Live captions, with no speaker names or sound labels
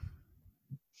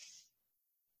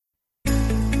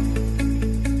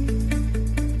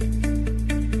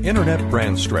Internet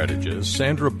brand strategist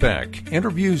Sandra Beck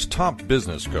interviews top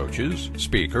business coaches,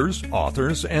 speakers,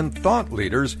 authors, and thought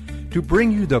leaders to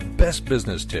bring you the best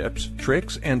business tips,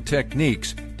 tricks, and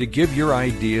techniques to give your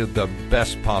idea the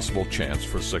best possible chance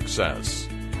for success.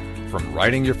 From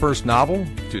writing your first novel,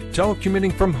 to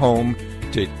telecommuting from home,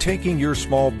 to taking your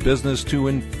small business to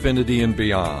infinity and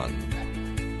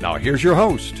beyond. Now here's your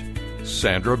host,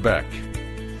 Sandra Beck.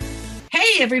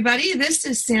 Hey everybody, this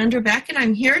is Sandra Beck and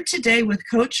I'm here today with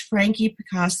Coach Frankie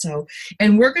Picasso,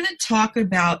 and we're going to talk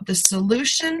about the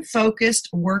solution-focused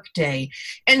workday.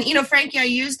 And Frankie, I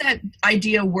use that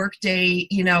idea workday,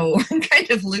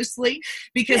 kind of loosely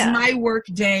because my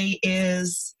workday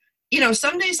is,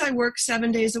 some days I work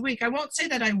 7 days a week. I won't say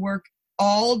that I work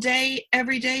all day,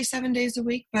 every day, 7 days a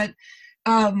week, but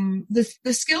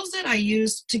the skills that I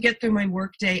use to get through my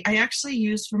workday, I actually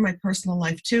use for my personal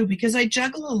life too, because I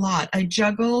juggle a lot. I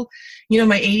juggle,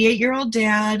 my 88-year-old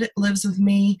dad lives with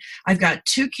me. I've got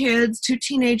two kids, two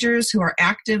teenagers who are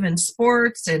active in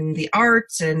sports and the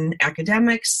arts and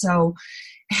academics. So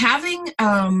having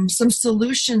some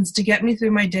solutions to get me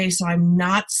through my day so I'm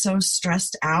not so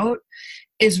stressed out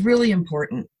is really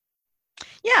important.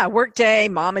 Yeah, work day,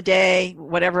 mama day,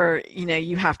 whatever,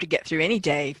 you have to get through any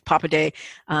day, papa day.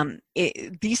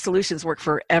 These solutions work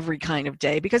for every kind of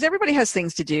day because everybody has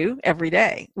things to do every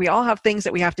day. We all have things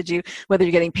that we have to do, whether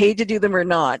you're getting paid to do them or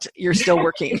not, you're still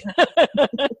working.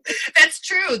 That's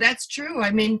true. That's true. I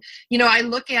mean, I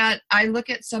look at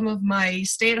some of my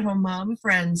stay-at-home mom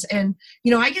friends and,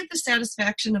 I get the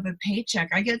satisfaction of a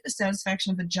paycheck. I get the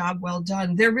satisfaction of a job well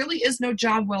done. There really is no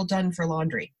job well done for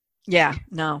laundry. Yeah,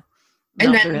 no.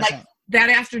 And then, that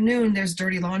afternoon, there's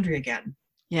dirty laundry again.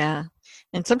 Yeah.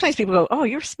 And sometimes people go, oh,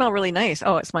 you smell really nice.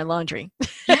 Oh, it's my laundry.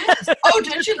 Yes. Oh,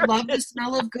 don't you love the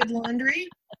smell of good laundry?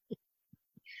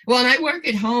 Well, and I work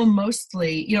at home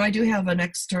mostly. I do have an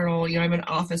external, I'm an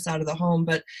office out of the home,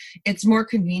 but it's more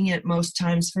convenient most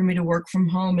times for me to work from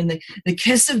home. And the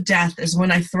kiss of death is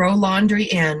when I throw laundry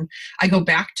in, I go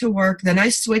back to work, then I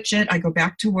switch it, I go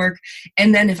back to work.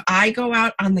 And then if I go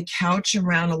out on the couch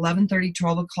around 11:30,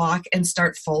 12 o'clock and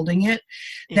start folding it,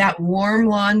 that warm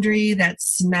laundry, that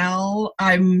smell,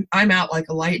 I'm out like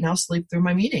a light and I'll sleep through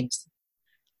my meetings.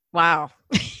 Wow.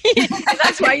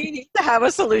 That's why you need to have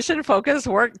a solution-focused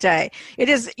work day. It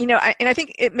is, and I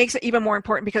think it makes it even more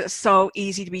important because it's so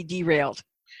easy to be derailed.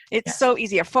 It's so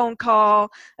easy. A phone call,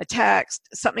 a text,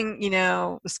 something,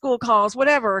 the school calls,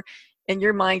 whatever, and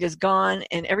your mind is gone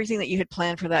and everything that you had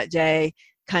planned for that day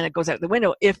kind of goes out the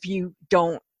window if you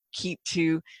don't keep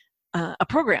to a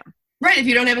program. Right, if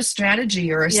you don't have a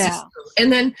strategy or a system.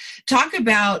 And then talk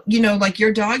about, like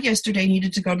your dog yesterday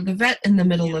needed to go to the vet in the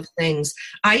middle of things.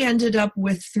 I ended up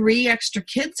with 3 extra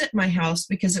kids at my house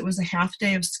because it was a half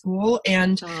day of school.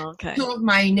 And two of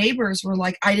my neighbors were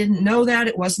like, I didn't know that.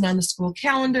 It wasn't on the school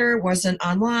calendar. It wasn't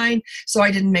online. So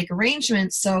I didn't make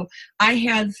arrangements. So I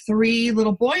had 3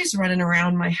 little boys running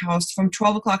around my house from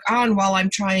 12 o'clock on while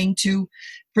I'm trying to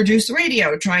produce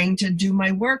radio, trying to do my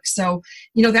work. So,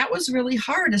 that was really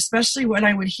hard, especially when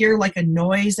I would hear like a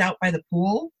noise out by the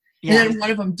pool. Yeah. And then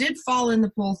one of them did fall in the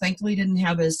pool. Thankfully, he didn't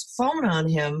have his phone on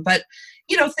him. But,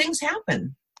 things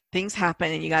happen. Things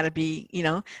happen and you got to be,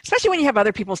 especially when you have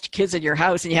other people's kids at your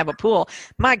house and you have a pool.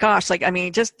 My gosh,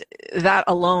 just that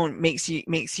alone makes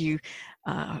you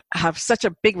have such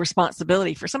a big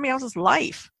responsibility for somebody else's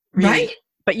life. Really. Right.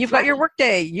 But you've got your work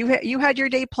day. You had your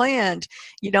day planned.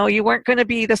 You weren't going to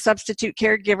be the substitute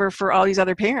caregiver for all these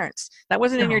other parents. That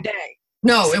wasn't in your day.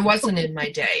 No, it wasn't in my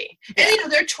day.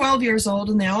 And they're 12 years old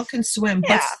and they all can swim.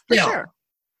 Yeah, but still, for sure.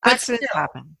 Accidents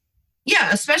happen. Yeah,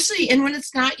 especially and when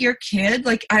it's not your kid.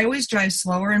 Like I always drive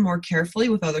slower and more carefully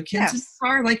with other kids in the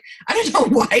car. Like I don't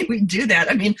know why we do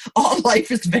that. I mean, all life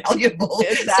is valuable.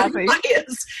 Exactly. So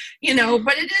is,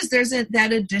 but it is. There's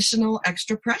that additional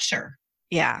extra pressure.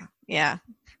 Yeah. Yeah.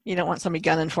 You don't want somebody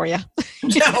gunning for you.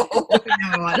 No,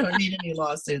 I don't need any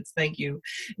lawsuits. Thank you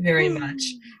very much.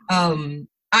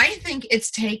 I think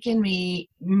it's taken me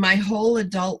my whole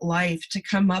adult life to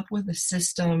come up with a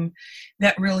system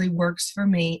that really works for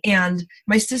me. And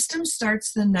my system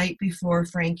starts the night before,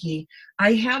 Frankie.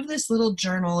 I have this little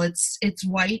journal. It's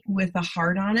white with a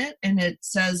heart on it. And it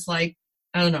says some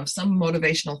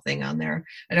motivational thing on there.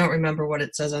 I don't remember what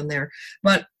it says on there.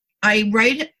 But I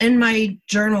write in my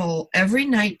journal every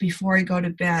night before I go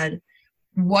to bed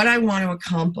what I want to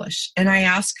accomplish. And I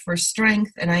ask for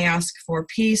strength and I ask for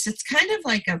peace. It's kind of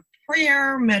like a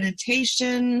prayer,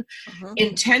 meditation,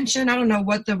 intention. I don't know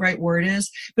what the right word is,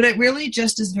 but it really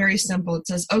just is very simple. It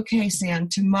says, okay, Sam,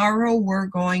 tomorrow we're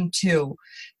going to,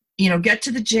 get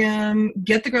to the gym,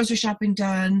 get the grocery shopping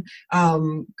done,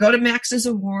 go to Max's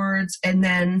Awards, and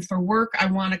then for work, I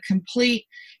want to complete,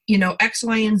 X,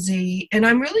 Y, and Z. And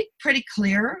I'm really pretty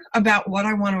clear about what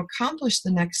I want to accomplish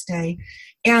the next day.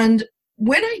 And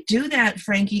when I do that,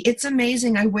 Frankie, it's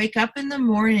amazing. I wake up in the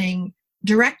morning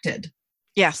directed.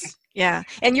 Yes. Yeah.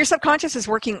 And your subconscious is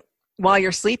working while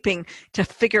you're sleeping to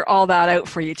figure all that out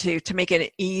for you to make it an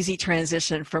easy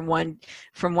transition from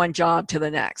one job to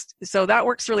the next. So that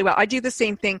works really well. I do the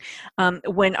same thing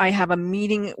when I have a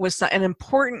meeting with an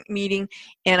important meeting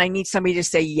and I need somebody to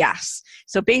say yes.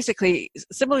 So basically,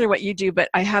 similar to what you do, but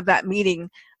I have that meeting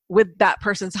with that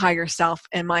person's higher self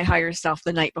and my higher self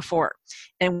the night before.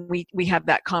 And we have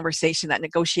that conversation, that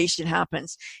negotiation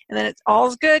happens. And then it's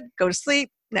all's good, go to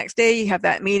sleep. Next day you have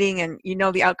that meeting and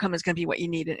the outcome is going to be what you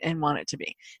need and want it to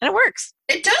be. And it works.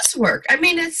 It does work. I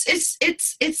mean, it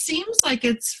seems like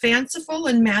it's fanciful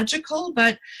and magical,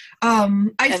 but I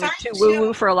find too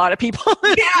woo-woo for a lot of people.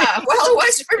 Yeah, well, it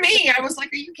was for me. I was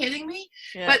like, are you kidding me?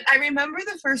 Yeah. But I remember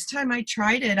the first time I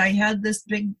tried it, I had this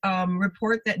big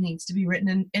report that needs to be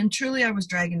written, and truly I was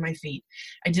dragging my feet.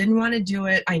 I didn't want to do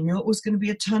it. I knew it was going to be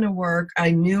a ton of work.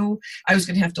 I knew I was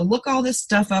going to have to look all this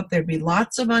stuff up. There'd be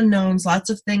lots of unknowns, lots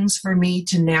of things for me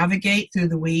to navigate through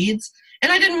the weeds,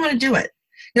 and I didn't want to do it.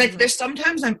 Like, there's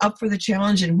sometimes I'm up for the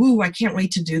challenge and woo, I can't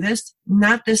wait to do this.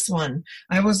 Not this one.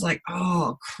 I was like,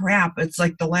 oh crap, it's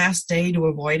like the last day to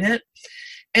avoid it.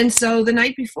 And so the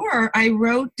night before, I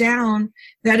wrote down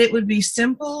that it would be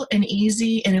simple and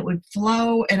easy and it would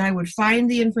flow and I would find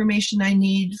the information I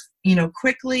need,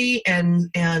 quickly and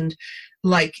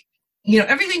like,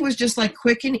 everything was just like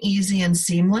quick and easy and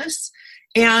seamless.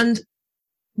 And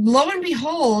lo and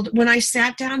behold, when I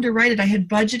sat down to write it, I had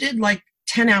budgeted like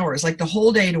 10 hours, like the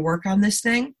whole day to work on this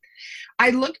thing.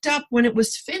 I looked up when it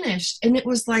was finished and it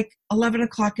was like 11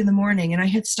 o'clock in the morning and I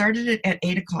had started it at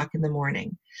 8 o'clock in the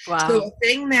morning. Wow. So a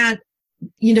thing that,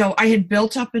 I had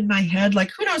built up in my head,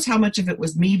 like who knows how much of it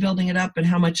was me building it up and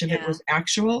how much of it was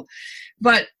actual.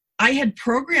 But I had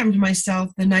programmed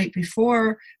myself the night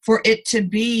before for it to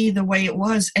be the way it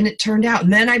was, and it turned out.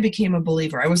 And then I became a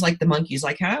believer. I was like the monkeys,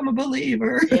 like, I'm a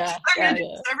believer. Yeah, I'm going to do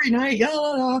this every night.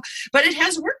 Yeah. But it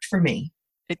has worked for me.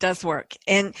 It does work.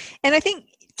 And I think,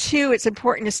 too, it's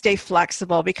important to stay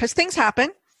flexible because things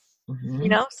happen.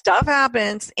 Mm-hmm. Stuff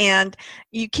happens, and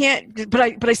you can't.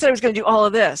 But I said I was going to do all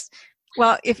of this.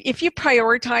 Well, if you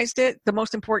prioritized it, the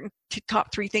most important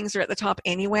top 3 things are at the top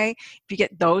anyway. If you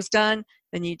get those done,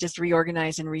 then you just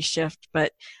reorganize and reshift.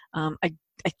 But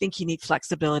I think you need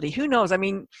flexibility. Who knows? I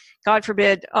mean, God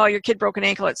forbid, your kid broke an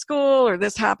ankle at school, or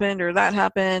this happened, or that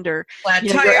happened, or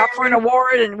you're up for an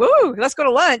award, and woo, let's go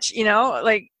to lunch.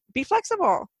 Like, be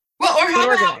flexible. Well, or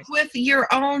how about with your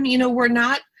own? We're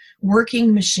not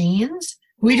working machines.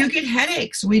 We do get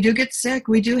headaches. We do get sick.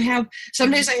 We do have, some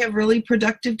days I have really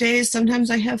productive days. Sometimes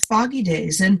I have foggy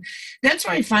days. And that's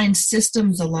why I find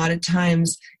systems a lot of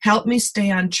times help me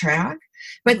stay on track.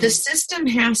 But the system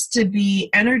has to be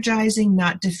energizing,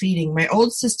 not defeating. My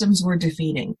old systems were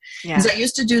defeating. Because I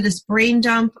used to do this brain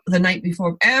dump the night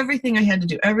before, everything I had to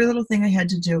do, every little thing I had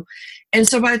to do. And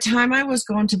so by the time I was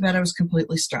going to bed, I was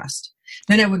completely stressed.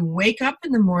 Then I would wake up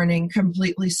in the morning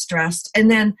completely stressed.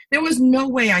 And then there was no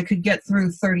way I could get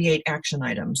through 38 action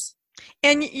items.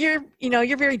 And you're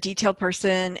a very detailed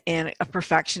person and a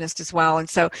perfectionist as well. And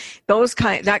so those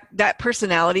that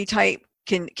personality type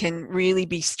can really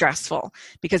be stressful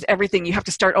because everything you have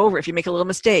to start over. If you make a little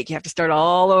mistake, you have to start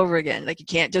all over again. Like you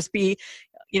can't just be,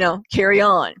 carry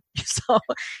on. So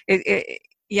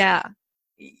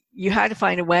you had to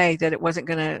find a way that it wasn't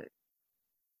going to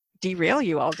derail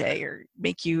you all day or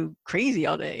make you crazy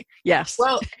all day. Yes.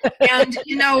 Well, and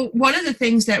one of the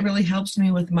things that really helps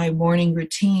me with my morning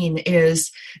routine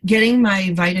is getting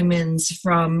my vitamins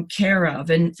from Care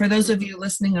of. And for those of you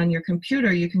listening on your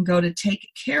computer, you can go to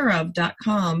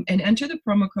takecareof.com and enter the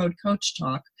promo code Coach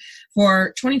Talk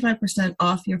for 25%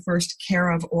 off your first Care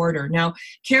of order. Now,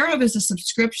 Care of is a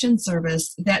subscription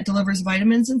service that delivers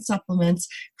vitamins and supplements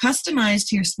customized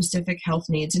to your specific health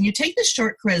needs. And you take this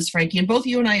short quiz, Frankie, and both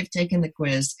you and I have taken the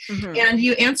quiz, and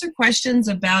you answer questions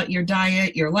about your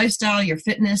diet, your lifestyle, your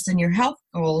fitness, and your health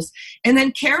goals. And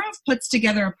then Care of puts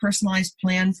together a personalized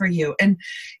plan for you. And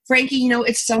Frankie,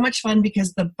 it's so much fun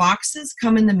because the boxes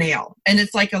come in the mail, and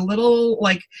it's like a little,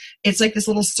 it's like this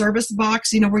little service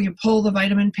box, where you pull the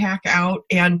vitamin pack out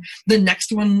and the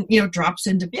next one, drops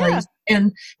into place. Yeah.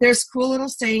 And there's cool little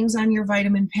sayings on your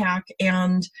vitamin pack,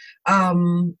 and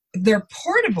they're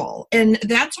portable. And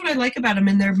that's what I like about them.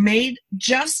 And they're made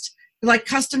just like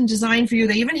custom designed for you.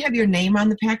 They even have your name on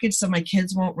the package so my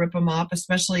kids won't rip them off,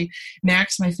 especially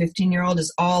Max, my 15-year-old,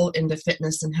 is all into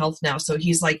fitness and health now. So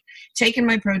he's like taking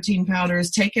my protein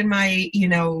powders, taking my,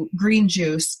 green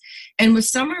juice. And with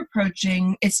summer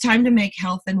approaching, it's time to make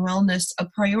health and wellness a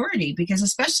priority because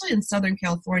especially in Southern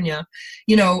California,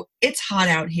 it's hot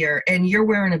out here and you're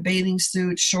wearing a bathing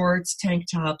suit, shorts, tank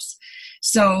tops.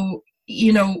 So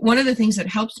one of the things that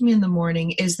helps me in the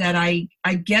morning is that I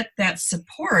get that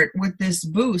support with this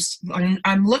boost.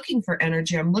 I'm looking for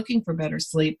energy. I'm looking for better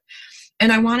sleep.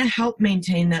 And I want to help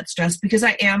maintain that stress because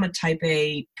I am a type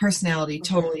A personality,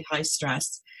 totally high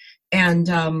stress. And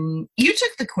you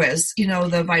took the quiz,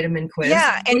 the vitamin quiz.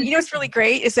 Yeah. And what's really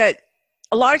great is that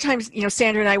a lot of times,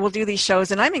 Sandra and I will do these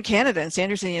shows, and I'm in Canada and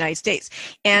Sandra's in the United States.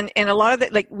 And a lot of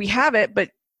it, like we have it,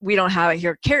 but we don't have it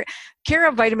here. Care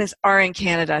of vitamins are in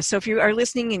Canada. So if you are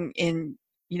listening in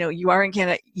you are in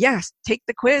Canada, yes, take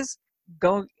the quiz,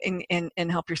 go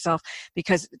and help yourself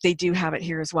because they do have it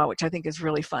here as well, which I think is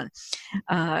really fun.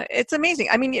 It's amazing.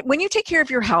 I mean, when you take care of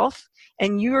your health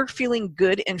and you're feeling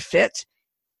good and fit,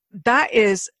 that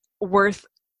is worth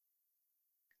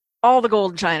all the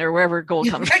gold in China or wherever gold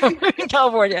comes from in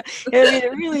California. I mean,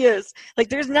 it really is. Like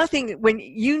there's nothing when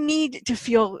you need to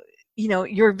feel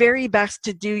your very best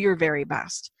to do your very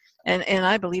best. And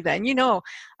I believe that.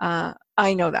 And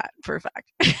I know that for a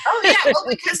fact. Oh yeah, well,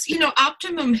 because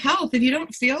optimum health, if you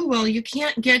don't feel well, you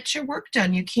can't get your work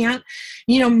done. You can't,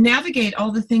 navigate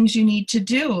all the things you need to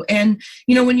do. And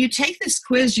when you take this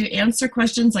quiz, you answer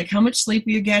questions like how much sleep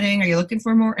are you getting? Are you looking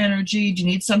for more energy? Do you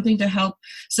need something to help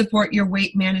support your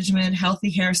weight management, healthy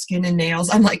hair, skin, and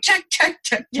nails? I'm like, check.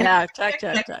 Yeah, check.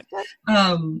 Give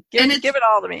it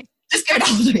all to me. Just give it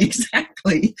all to me,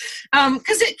 exactly.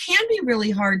 Because it can be really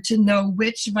hard to know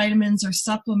which vitamins or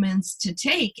supplements to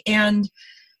take. And,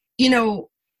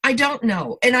 I don't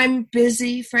know. And I'm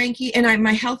busy, Frankie, and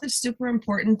my health is super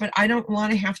important, but I don't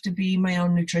want to have to be my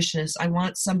own nutritionist. I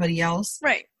want somebody else.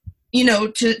 Right.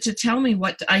 To tell me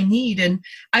what I need. And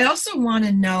I also want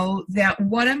to know that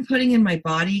what I'm putting in my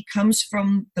body comes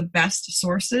from the best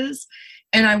sources.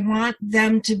 And I want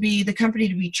the company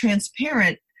to be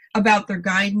transparent about their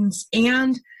guidance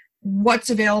and what's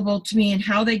available to me and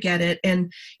how they get it. And,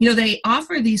 they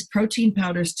offer these protein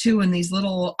powders too in these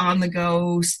little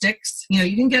on-the-go sticks.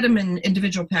 You can get them in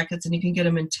individual packets and you can get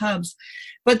them in tubs,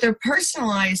 but they're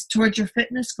personalized towards your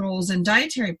fitness goals and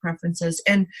dietary preferences.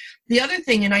 And the other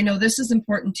thing, and I know this is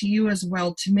important to you as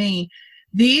well, to me,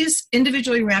 these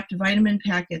individually wrapped vitamin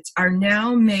packets are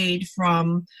now made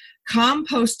from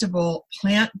compostable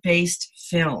plant-based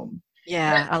film.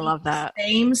 Yeah, I love that.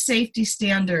 Same safety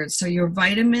standards. So your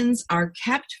vitamins are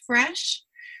kept fresh,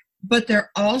 but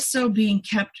they're also being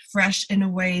kept fresh in a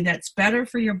way that's better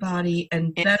for your body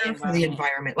and better for the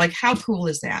environment. Like, how cool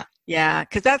is that? Yeah,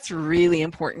 because that's really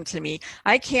important to me.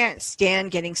 I can't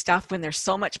stand getting stuff when there's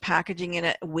so much packaging in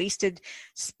it, wasted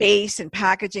space and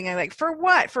packaging. I'm like, for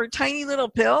what? For a tiny little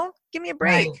pill? Give me a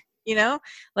break.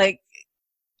 Right.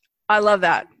 I love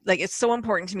that. Like, it's so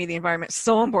important to me. The environment's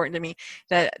so important to me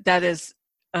that is,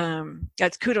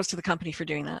 that's kudos to the company for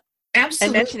doing that. Absolutely.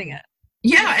 And mentioning it.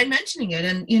 Yeah, and mentioning it.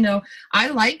 And, I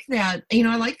like that.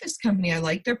 I like this company. I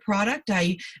like their product.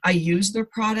 I use their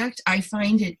product. I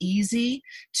find it easy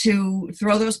to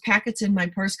throw those packets in my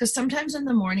purse because sometimes in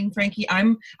the morning, Frankie,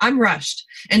 I'm rushed.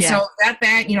 And so that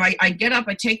bag, I get up,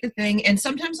 I take the thing, and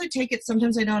sometimes I take it,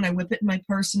 sometimes I don't. I whip it in my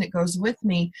purse and it goes with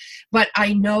me. But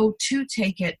I know to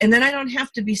take it. And then I don't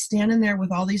have to be standing there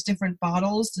with all these different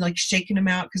bottles, like shaking them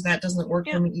out because that doesn't work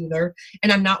for me either.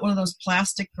 And I'm not one of those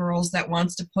plastic girls that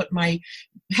wants to put my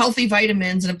healthy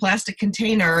vitamins in a plastic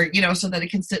container, so that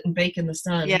it can sit and bake in the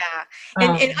sun. Yeah.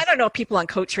 And I don't know people on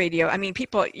Coach Radio. I mean,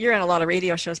 you're on a lot of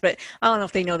radio shows, but I don't know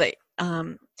if they know that,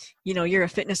 you're a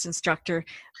fitness instructor,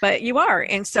 but you are.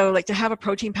 And so to have a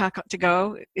protein pack to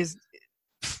go is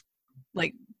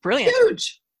like brilliant.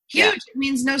 Huge. It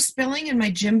means no spilling in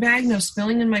my gym bag, no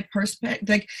spilling in my purse bag.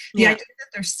 Like the idea that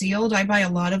they're sealed, I buy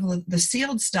a lot of the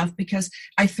sealed stuff because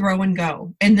I throw and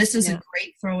go. And this is a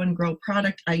great throw and go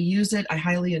product. I use it. I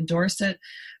highly endorse it.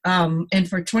 And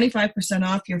for 25%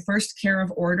 off your first Care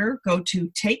of order, go to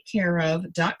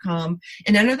takecareof.com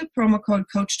and enter the promo code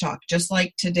Coach Talk, just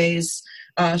like today's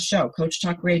show, Coach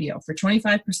Talk Radio. For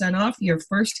 25% off your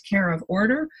first Care of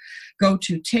order, go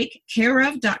to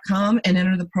takecareof.com and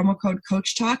enter the promo code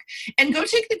Coach Talk and go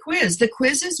take the quiz. The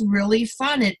quiz is really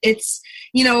fun. It's,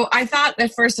 I thought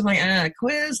at first I'm like,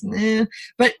 quiz,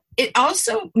 but it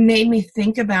also made me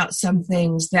think about some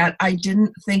things that I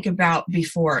didn't think about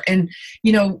before. And,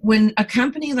 when a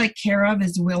company like Care of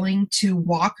is willing to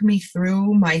walk me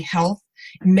through my health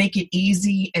make it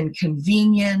easy and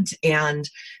convenient, and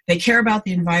they care about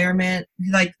the environment.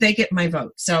 Like, they get my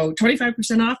vote. So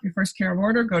 25% off your first Care of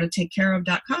order. Go to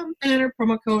takecareof.com and enter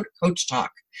promo code Coach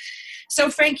Talk. So,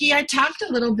 Frankie, I talked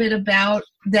a little bit about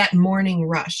that morning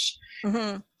rush.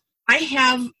 Mm-hmm. I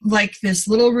have like this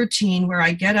little routine where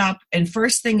I get up and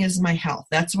first thing is my health.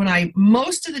 That's when I,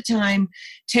 most of the time,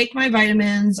 take my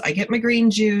vitamins, I get my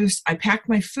green juice, I pack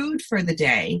my food for the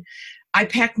day, I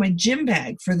pack my gym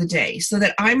bag for the day so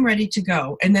that I'm ready to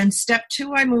go. And then step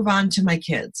 2, I move on to my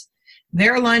kids.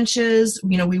 Their lunches,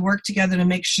 we work together to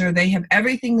make sure they have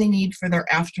everything they need for their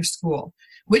after school,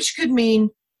 which could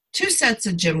mean 2 sets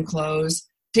of gym clothes,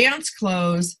 dance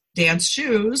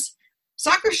shoes,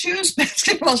 soccer shoes,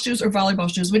 basketball shoes, or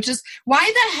volleyball shoes, which is why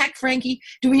the heck, Frankie,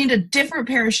 do we need a different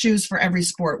pair of shoes for every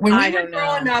sport? When we were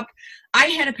growing up, I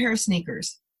had a pair of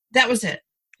sneakers. That was it.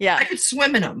 Yeah. I could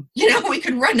swim in them. We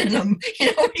could run in them.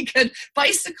 We could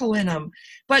bicycle in them.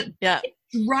 But it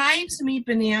drives me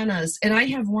bananas. And I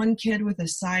have one kid with a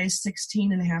size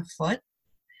 16 and a half foot.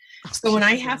 So when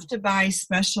I have to buy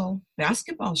special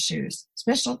basketball shoes,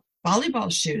 special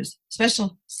volleyball shoes,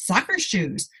 special soccer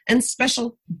shoes, and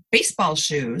special baseball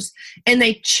shoes, and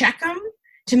they check them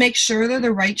to make sure they're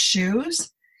the right shoes,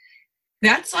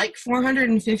 that's like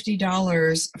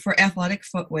 $450 for athletic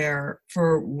footwear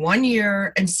for 1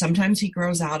 year, and sometimes he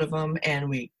grows out of them, and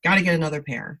we got to get another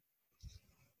pair.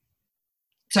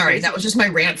 Sorry, that was just my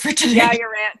rant for today. Yeah, your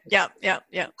rant. Yeah.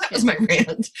 That was my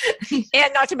rant.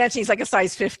 And not to mention, he's like a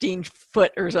size 15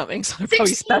 foot or something. So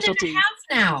probably specialty. 16 and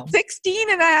a half now. 16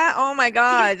 and a half. Oh my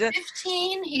God. He's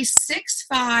 15. He's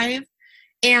 6'5",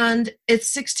 and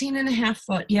it's 16 and a half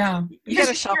foot. Yeah. You got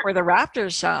to shop where the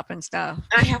Raptors shop and stuff.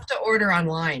 I have to order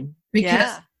online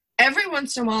because every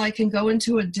once in a while I can go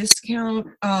into a discount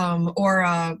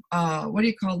or what do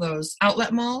you call those?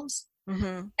 Outlet malls.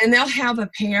 Mm-hmm. And they'll have a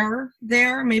pair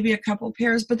there, maybe a couple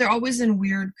pairs, but they're always in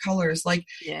weird colors. Like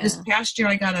this past year,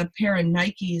 I got a pair of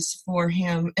Nikes for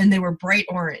him, and they were bright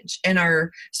orange. And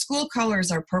our school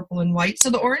colors are purple and white,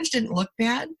 so the orange didn't look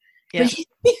bad. Yeah. But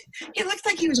he looked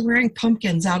like he was wearing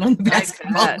pumpkins out on the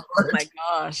basketball court. Oh my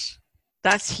gosh,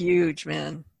 that's huge,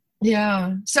 man.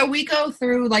 Yeah. So we go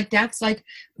through, that's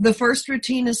the first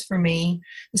routine is for me.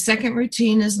 The second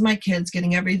routine is my kids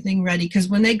getting everything ready. Because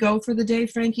when they go for the day,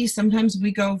 Frankie, sometimes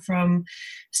we go from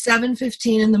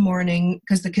 7:15 in the morning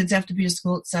because the kids have to be at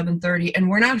school at 7:30, and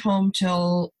we're not home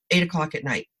till 8 o'clock at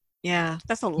night. Yeah.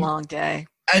 That's a long day.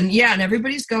 And and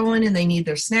everybody's going, and they need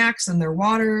their snacks and their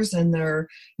waters and their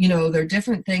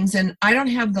different things. And I don't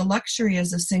have the luxury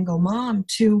as a single mom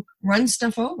to run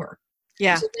stuff over.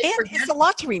 Yeah, and it's a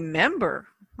lot to remember.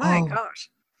 My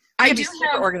gosh. I do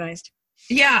super organized.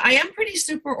 Yeah, I am pretty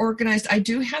super organized. I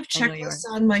do have checklists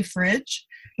on my fridge,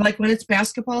 like when it's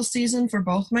basketball season for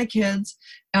both my kids.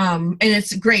 And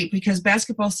it's great because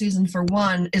basketball season for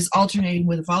one is alternating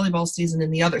with volleyball season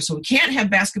in the other. So we can't have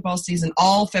basketball season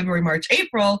all February, March,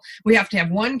 April. We have to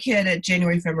have one kid at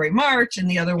January, February, March, and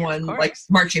the other one like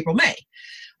March, April, May.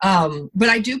 But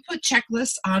I do put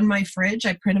checklists on my fridge.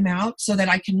 I print them out so that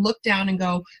I can look down and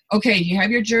go, okay, do you have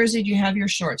your jersey? Do you have your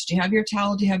shorts? Do you have your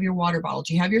towel? Do you have your water bottle?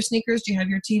 Do you have your sneakers? Do you have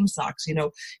your team socks? Do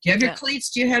you have your cleats?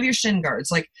 Do you have your shin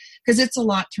guards? Because it's a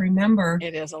lot to remember.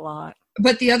 It is a lot.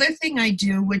 But the other thing I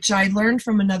do, which I learned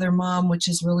from another mom, which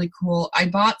is really cool, I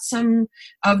bought some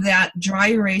of that dry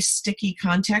erase sticky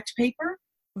contact paper.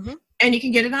 Mm-hmm. And you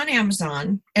can get it on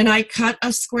Amazon. And I cut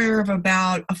a square of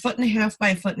about 1.5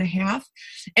 by 1.5 feet.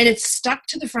 And it's stuck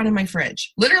to the front of my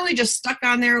fridge. Literally just stuck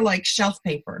on there like shelf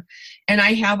paper. And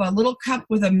I have a little cup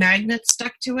with a magnet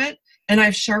stuck to it. And I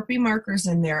have Sharpie markers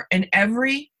in there. And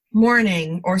every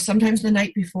morning, or sometimes the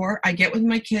night before, I get with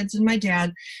my kids and my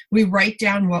dad. We write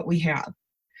down what we have.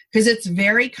 Because it's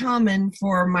very common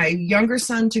for my younger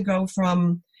son to go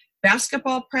from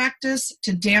basketball practice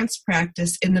to dance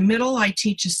practice. In the middle, I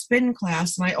teach a spin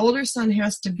class. My older son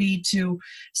has to be to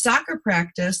soccer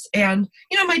practice. And,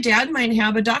 my dad might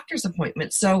have a doctor's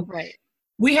appointment. So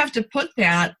we have to put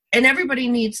that, and everybody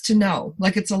needs to know.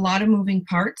 It's a lot of moving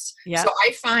parts. Yeah. So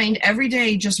I find every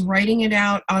day just writing it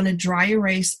out on a dry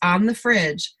erase on the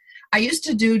fridge. I used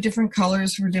to do different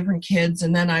colors for different kids,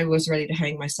 and then I was ready to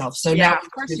hang myself. So now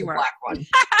of course you were. Black one.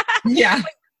 Yeah.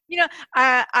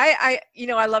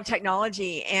 I love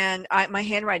technology, and my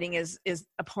handwriting is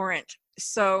abhorrent.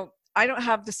 So I don't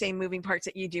have the same moving parts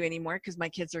that you do anymore because my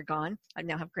kids are gone. I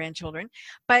now have grandchildren.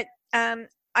 But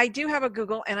I do have a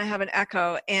Google and I have an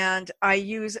Echo, and I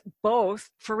use both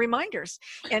for reminders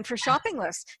and for shopping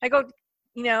lists. I go,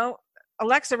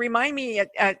 Alexa, remind me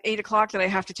at 8 o'clock that I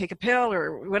have to take a pill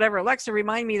or whatever. Alexa,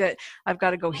 remind me that I've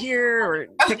got to go here or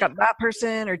pick up that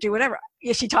person or do whatever.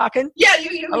 Is she talking? Yeah,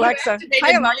 you Alexa.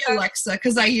 Hi, Alexa,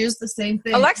 because I use the same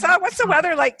thing. Alexa, what's the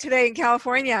weather like today in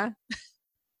California?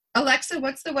 Alexa,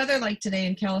 what's the weather like today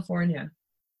in California?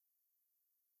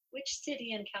 Which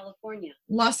city in California?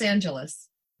 Los Angeles.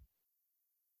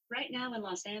 Right now in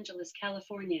Los Angeles,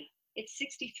 California, it's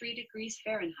 63 degrees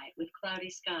Fahrenheit with cloudy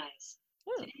skies.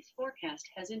 Today's forecast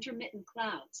has intermittent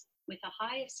clouds with a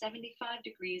high of 75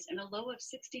 degrees and a low of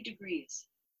 60 degrees.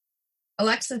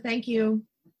 Alexa, thank you.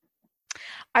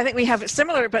 I think we have it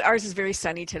similar, but ours is very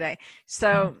sunny today.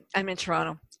 So I'm in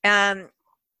Toronto. And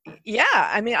yeah,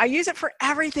 I mean, I use it for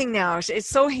everything now. It's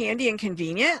so handy and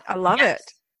convenient. I love it.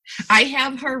 I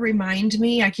have her remind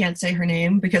me, I can't say her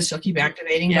name because she'll keep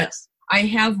activating, but I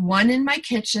have one in my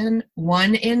kitchen,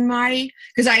 one in my,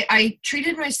 because I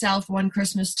treated myself one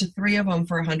Christmas to 3 of them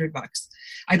for $100.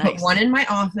 I put one in my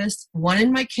office, one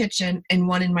in my kitchen, and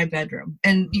one in my bedroom.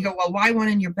 And you go, well, why one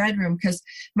in your bedroom? Because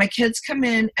my kids come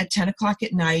in at 10 o'clock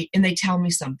at night and they tell me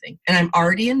something. And I'm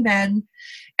already in bed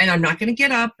and I'm not going to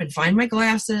get up and find my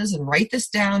glasses and write this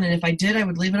down. And if I did, I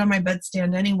would leave it on my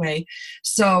bedstand anyway.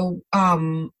 So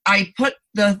I put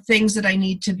the things that I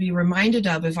need to be reminded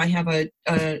of if I have a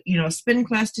spin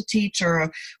class to teach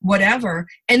or whatever.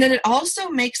 And then it also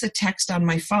makes a text on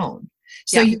my phone.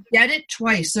 So you get it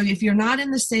twice. So if you're not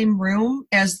in the same room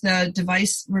as the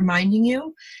device reminding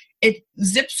you, it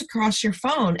zips across your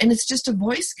phone and it's just a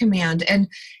voice command. And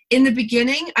in the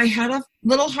beginning, I had a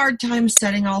little hard time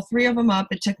setting all 3 of them up.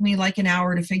 It took me like an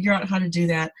hour to figure out how to do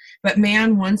that. But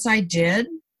man, once I did,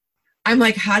 I'm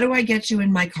like, how do I get you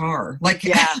in my car? Like,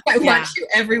 I want you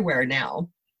everywhere now.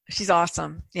 She's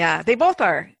awesome. Yeah, they both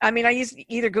are. I mean, I use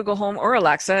either Google Home or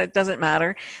Alexa. It doesn't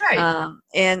matter. Right.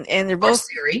 And they're both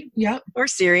Siri. Yep. Or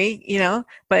Siri,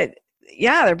 but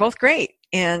yeah, they're both great.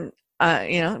 And,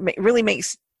 it really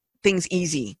makes things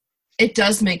easy. It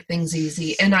does make things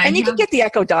easy. And you can get the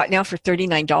Echo Dot now for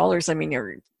 $39. I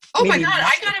mean, oh my God,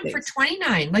 I got them for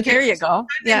 $29. Like, there you go.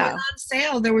 Yeah. They went on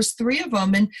sale. There was 3 of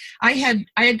them. And I had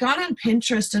gone on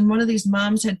Pinterest and one of these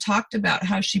moms had talked about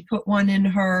how she put one in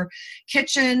her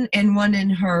kitchen and one in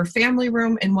her family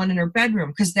room and one in her bedroom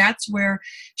because that's where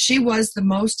she was the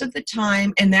most of the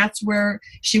time. And that's where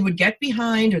she would get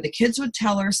behind or the kids would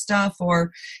tell her stuff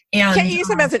Can't you use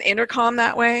them as an intercom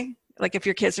that way? Like if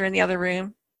your kids are in the other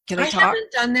room? Can they talk? I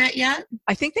haven't done that yet.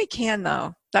 I think they can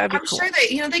though. That would be cool. I'm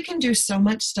sure they can do so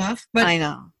much stuff. But I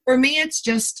know. For me, it's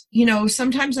just,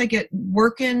 sometimes I get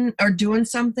working or doing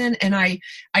something and I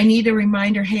need a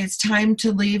reminder, hey, it's time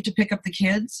to leave to pick up the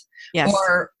kids. Yes.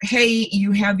 Or, hey,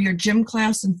 you have your gym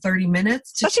class in 30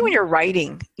 minutes. Especially when you're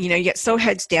writing, you get so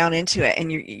heads down into it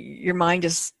and your mind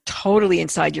is totally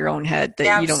inside your own head that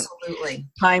Absolutely.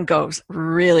 Time goes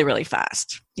really, really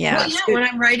fast. Yeah. Well, when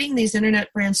I'm writing these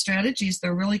internet brand strategies,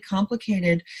 they're really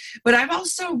complicated. But I've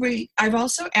also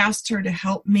asked her to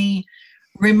help me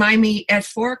remind me at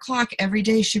 4 o'clock every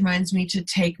day. She reminds me to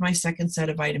take my second set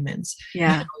of vitamins.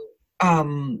 Yeah.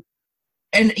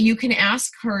 And you can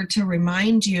ask her to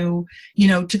remind you,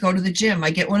 to go to the gym.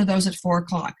 I get one of those at 4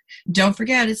 o'clock. Don't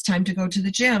forget, it's time to go to the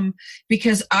gym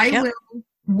because I will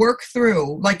work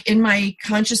through, like in my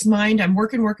conscious mind, I'm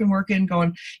working,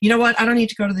 going, you know what? I don't need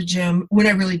to go to the gym when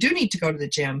I really do need to go to the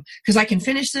gym because I can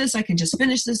finish this. I can just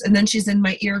finish this. And then she's in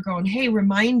my ear going, hey,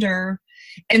 reminder.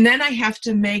 And then I have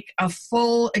to make a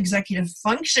full executive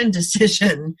function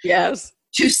decision. Yes.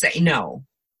 To say no.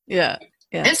 Yeah.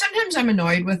 Yeah. And sometimes I'm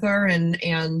annoyed with her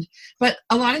but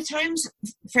a lot of times,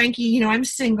 Frankie, I'm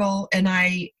single and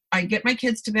I get my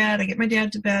kids to bed. I get my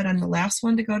dad to bed. I'm the last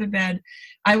one to go to bed.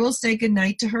 I will say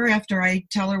goodnight to her after I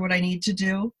tell her what I need to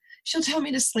do. She'll tell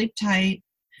me to sleep tight.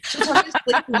 She'll tell me to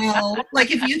sleep well.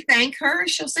 Like if you thank her,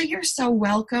 she'll say, you're so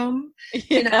welcome.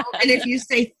 And if you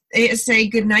say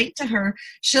goodnight to her,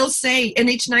 she'll say, and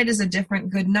each night is a different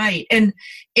good night. And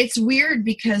it's weird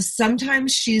because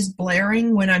sometimes she's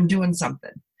blaring when I'm doing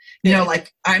something.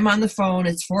 Like I'm on the phone,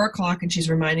 it's 4 o'clock and she's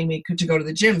reminding me to go to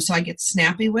the gym. So I get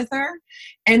snappy with her.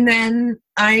 And then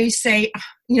I say,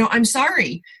 I'm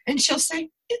sorry. And she'll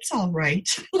say, it's all right.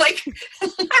 Like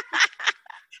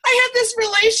I have this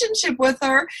relationship with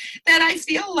her that I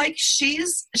feel like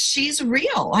she's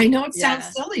real. I know it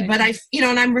sounds silly, but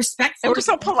and I'm respectful. And we're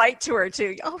so polite to her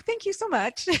too. Oh, thank you so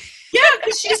much. Yeah,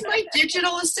 because she's my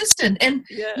digital assistant. And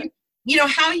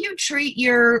how you treat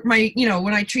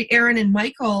when I treat Aaron and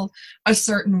Michael a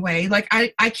certain way, like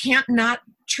I can't not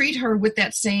treat her with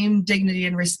that same dignity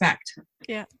and respect.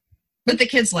 Yeah. But the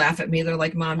kids laugh at me. They're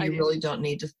like, Mom, you really don't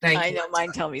need to thank you. I know,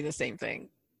 mine tell me the same thing.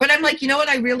 But I'm like, you know what?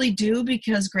 I really do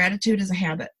because gratitude is a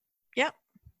habit. Yep.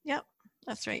 Yep.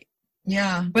 That's right.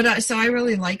 Yeah, but so I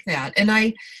really like that, and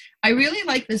I really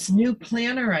like this new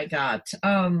planner I got.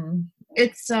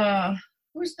 It's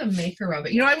who's the maker of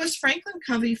it? I was Franklin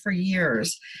Covey for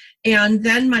years, and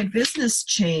then my business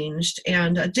changed,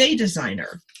 and a day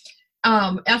designer.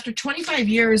 After 25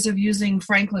 years of using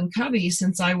Franklin Covey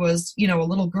since I was, a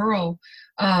little girl,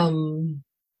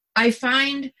 I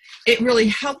find it really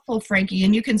helpful, Frankie,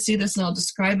 and you can see this and I'll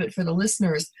describe it for the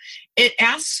listeners. It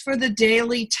asks for the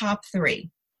daily top 3.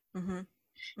 Mm-hmm.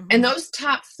 Mm-hmm. And those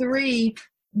top 3,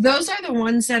 those are the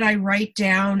ones that I write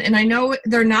down. And I know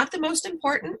they're not the most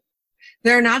important.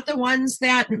 They're not the ones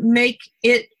that make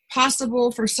it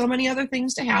possible for so many other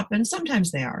things to happen.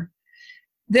 Sometimes they are.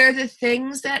 They're the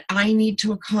things that I need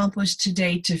to accomplish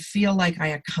today to feel like I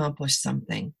accomplished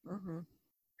something.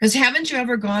 Because haven't you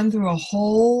ever gone through a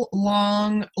whole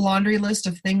long laundry list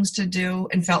of things to do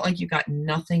and felt like you got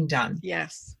nothing done?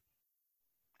 Yes,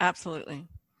 absolutely.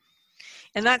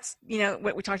 And that's,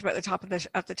 what we talked about at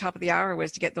the top of the hour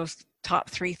was to get those top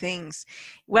 3 things,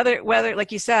 whether,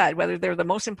 like you said, whether they're the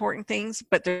most important things,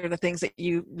 but they're the things that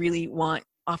you really want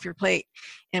off your plate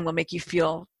and will make you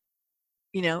feel,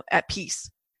 at peace.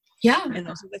 Yeah. And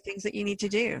those are the things that you need to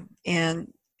do.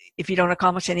 And if you don't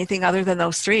accomplish anything other than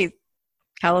those 3,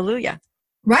 hallelujah.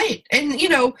 Right. And,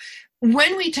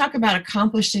 when we talk about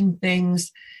accomplishing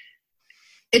things,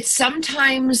 it's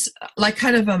sometimes like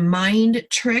kind of a mind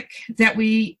trick that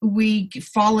we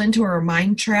fall into, or a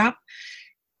mind trap.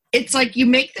 It's like you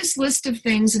make this list of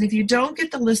things, and if you don't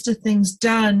get the list of things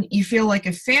done, you feel like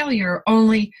a failure.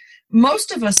 Only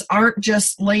most of us aren't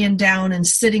just laying down and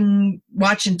sitting,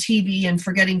 watching TV and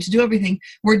forgetting to do everything.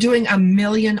 We're doing a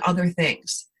million other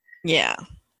things. Yeah.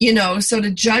 So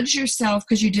to judge yourself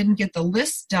because you didn't get the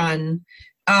list done,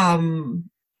 and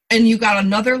you got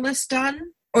another list done,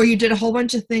 or you did a whole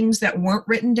bunch of things that weren't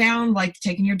written down, like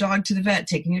taking your dog to the vet,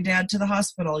 taking your dad to the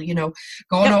hospital,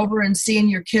 going over and seeing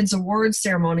your kid's awards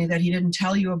ceremony that he didn't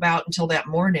tell you about until that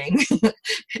morning.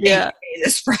 Yeah.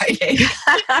 This Friday.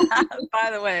 By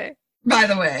the way,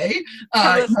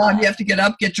 Mom, you have to get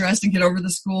up, get dressed, and get over to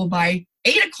school by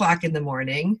 8:00 in the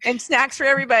morning. And snacks for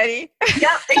everybody.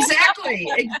 Yeah,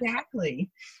 exactly.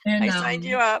 And I signed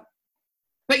you up.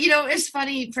 But, it's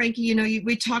funny, Frankie,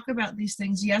 we talk about these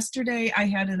things. Yesterday, I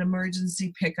had an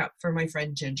emergency pickup for my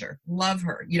friend Ginger. Love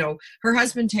her. Her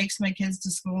husband takes my kids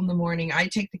to school in the morning. I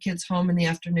take the kids home in the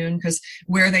afternoon because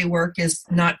where they work is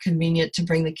not convenient to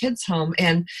bring the kids home.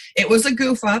 And it was a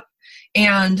goof up,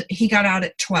 and he got out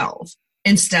at 12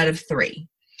 instead of 3.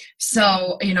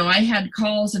 So, I had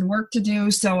calls and work to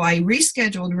do. So I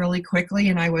rescheduled really quickly,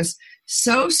 and I was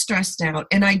so stressed out.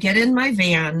 And I get in my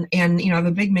van, and, I have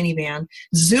a big minivan,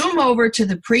 zoom over to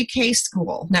the pre-K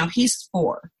school. Now he's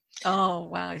 4. Oh,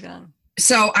 wow. Yeah.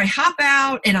 So I hop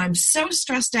out, and I'm so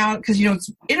stressed out because,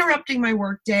 it's interrupting my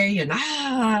work day,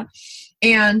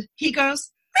 and he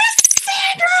goes, Miss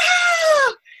Sandra!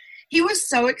 He was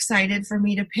so excited for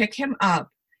me to pick him up.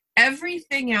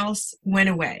 Everything else went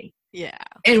away. Yeah.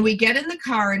 And we get in the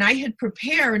car, and I had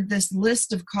prepared this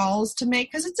list of calls to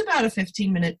make because it's about a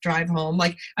 15-minute drive home.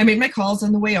 Like, I made my calls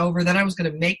on the way over, then I was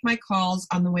going to make my calls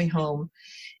on the way home.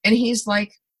 And he's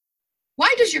like,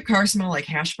 why does your car smell like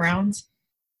hash browns?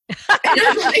 And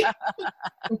I'm like,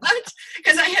 what?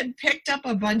 Because I had picked up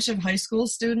a bunch of high school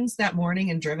students that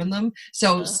morning and driven them.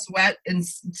 So sweat and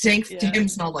stink to him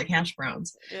smelled like hash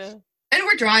browns. Yeah. And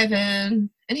we're driving,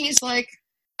 and he's like,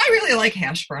 I really like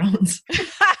hash browns.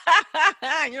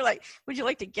 You're like, would you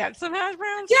like to get some hash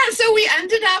browns? Yeah, so we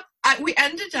ended up,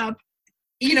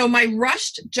 my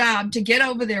rushed job to get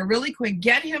over there really quick,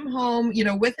 get him home,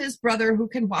 with his brother who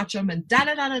can watch him, and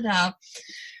da-da-da-da-da.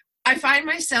 I find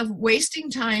myself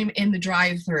wasting time in the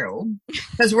drive-through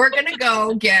because we're going to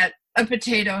go get a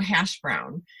potato hash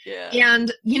brown. Yeah.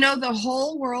 And, the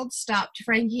whole world stopped,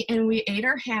 Frankie, and we ate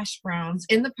our hash browns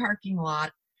in the parking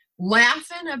lot,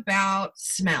 laughing about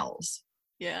smells.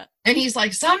 Yeah. And he's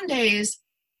like, some days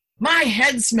my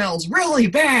head smells really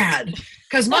bad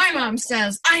because my mom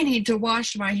says I need to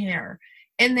wash my hair.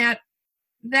 And that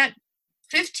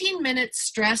 15-minute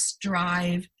stress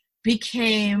drive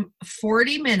became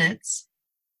 40 minutes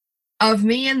of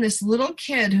me and this little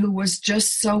kid who was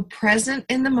just so present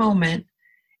in the moment.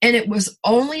 And it was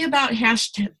only about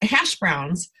hash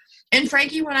browns. And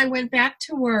Frankie, when I went back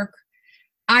to work,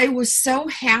 I was so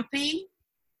happy.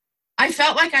 I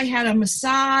felt like I had a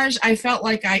massage. I felt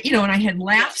like and I had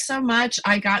laughed so much.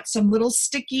 I got some little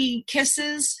sticky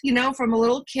kisses, from a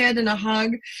little kid and a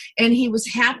hug. And he was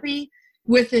happy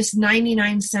with this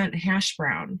 99-cent hash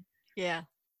brown. Yeah.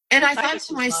 And I thought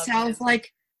to myself,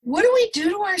 like, what do we do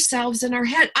to ourselves in our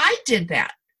head? I did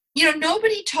that.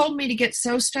 nobody told me to get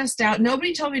so stressed out.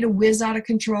 Nobody told me to whiz out of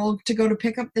control to go to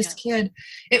pick up this kid.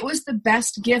 It was the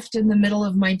best gift in the middle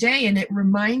of my day. And it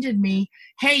reminded me,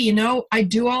 hey, I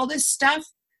do all this stuff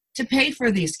to pay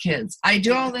for these kids. I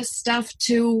do all this stuff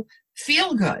to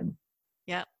feel good.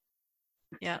 Yeah.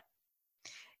 Yeah.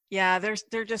 Yeah.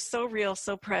 They're just so real,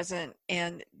 so present,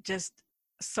 and just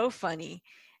so funny,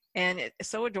 and it's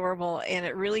so adorable. And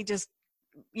it really just,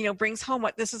 brings home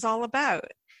what this is all about.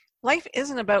 Life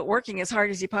isn't about working as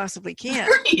hard as you possibly can.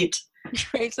 Right.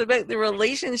 Right? It's about the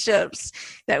relationships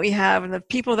that we have and the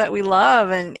people that we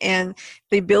love, and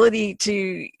the ability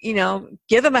to,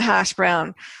 give them a hash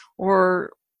brown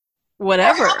or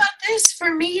whatever. Or how about this?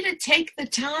 For me to take the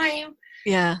time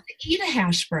to eat a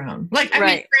hash brown. Like, I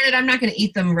mean, granted, I'm not going to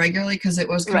eat them regularly because it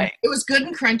was it was good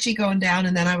and crunchy going down,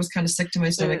 and then I was kind of sick to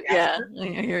my stomach after.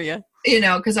 I hear you.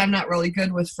 Because I'm not really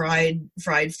good with fried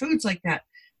foods like that.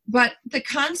 But the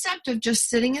concept of just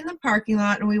sitting in the parking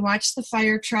lot, and we watch the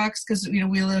fire trucks, because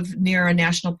we live near a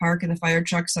national park, and the fire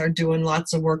trucks are doing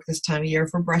lots of work this time of year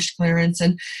for brush clearance,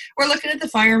 and we're looking at the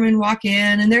firemen walk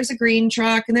in, and there's a green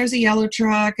truck, and there's a yellow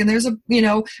truck, and there's a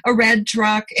red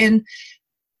truck,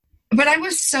 but I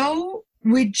was so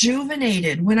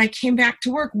rejuvenated when I came back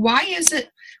to work. Why is it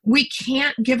we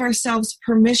can't give ourselves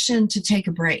permission to take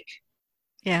a break?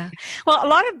 Yeah. Well, a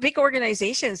lot of big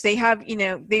organizations, they have,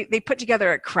 they put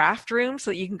together a craft room so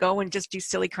that you can go and just do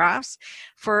silly crafts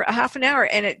for a half an hour.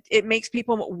 And it makes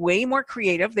people way more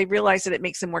creative. They realize that it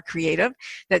makes them more creative,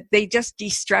 that they just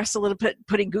de-stress a little bit.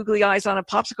 Putting googly eyes on a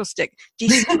popsicle stick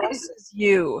de-stresses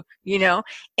you,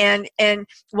 and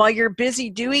while you're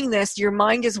busy doing this, your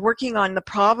mind is working on the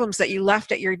problems that you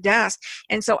left at your desk.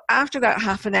 And so after that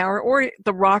half an hour, or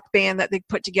the rock band that they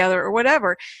put together or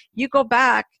whatever, you go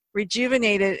back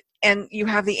rejuvenated, and you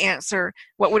have the answer.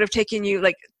 What would have taken you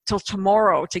like till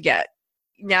tomorrow to get,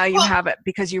 now you have it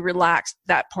because you relaxed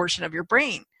that portion of your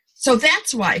brain. So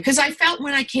that's why, because I felt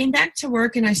when I came back to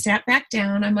work and I sat back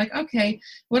down, I'm like, okay,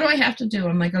 what do I have to do?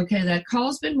 I'm like, okay, that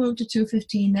call's been moved to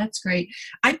 2:15. That's great.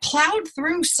 I plowed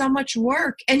through so much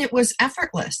work, and it was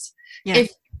effortless. Yeah.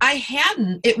 If I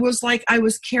hadn't, it was like I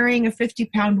was carrying a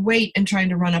 50-pound weight and trying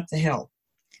to run up the hill.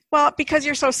 Well, because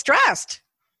you're so stressed.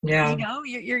 Yeah.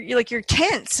 You're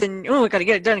tense, and I got to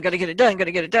get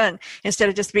it done, instead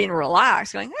of just being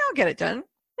relaxed, going, I'll get it done.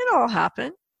 It'll all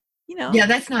happen. Yeah,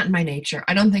 that's not in my nature.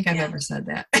 I don't think I've ever said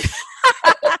that.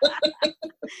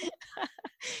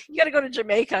 You got to go to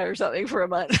Jamaica or something for a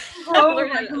month.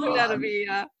 learn how to be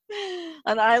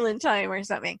on island time or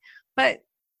something. But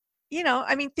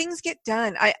things get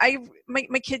done.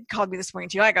 My kid called me this morning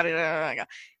too. I got it.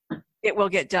 It will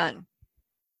get done.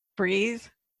 Breathe.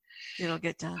 It'll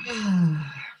get done.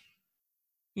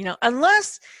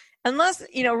 Unless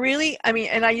really,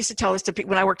 and I used to tell this to people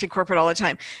when I worked in corporate all the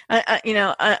time,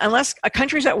 unless a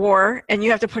country's at war and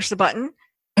you have to push the button,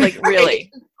 like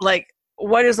really, like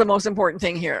what is the most important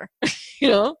thing here?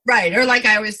 Right. Or like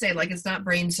I always say, like, it's not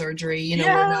brain surgery,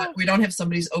 we don't have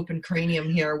somebody's open cranium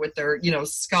here with their,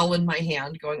 skull in my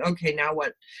hand going, okay, now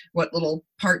what little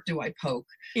part do I poke?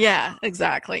 Yeah,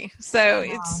 exactly. So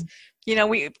it's,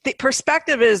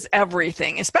 perspective is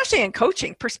everything, especially in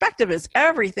coaching. Perspective is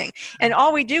everything. And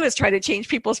all we do is try to change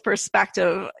people's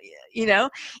perspective,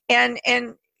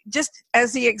 and just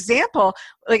as the example,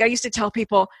 like I used to tell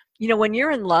people, when you're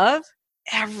in love,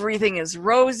 everything is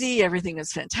rosy, everything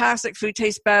is fantastic, food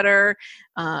tastes better.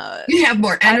 You have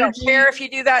more energy. I don't care if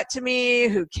you do that to me.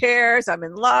 Who cares? I'm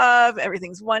in love.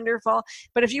 Everything's wonderful.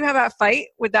 But if you have a fight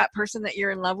with that person that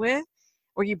you're in love with,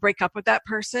 or you break up with that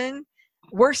person,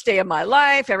 worst day of my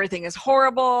life, everything is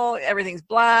horrible, everything's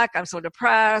black, I'm so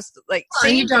depressed, like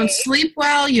you don't sleep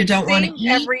well, you don't want to eat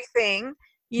everything,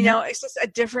 it's just a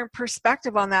different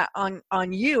perspective on that,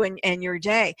 on you and your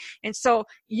day. And so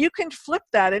you can flip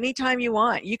that anytime you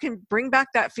want. You can bring back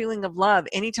that feeling of love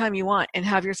anytime you want and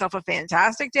have yourself a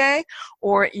fantastic day,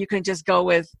 or you can just go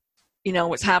with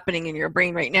what's happening in your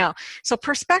brain right now. So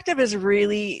perspective is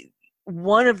really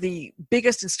one of the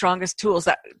biggest and strongest tools.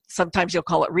 That sometimes you'll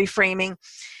call it reframing,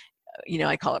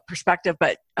 I call it perspective,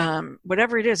 but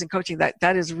whatever it is in coaching,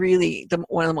 that is really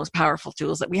one of the most powerful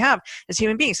tools that we have as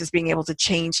human beings, is being able to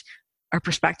change our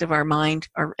perspective, our mind,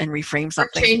 and reframe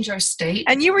something. Or change our state.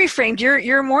 And you reframed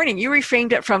your morning. You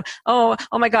reframed it from, oh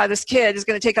my God, this kid is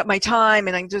going to take up my time,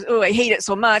 and I hate it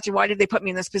so much, and why did they put me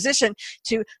in this position,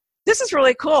 to this is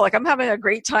really cool. Like, I'm having a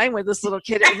great time with this little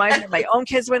kid. It reminds me of my own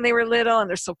kids when they were little, and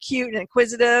they're so cute and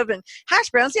inquisitive, and hash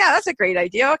browns. Yeah, that's a great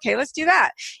idea. Okay, let's do that.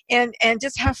 And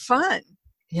just have fun.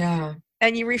 Yeah.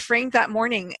 And you reframed that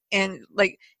morning, and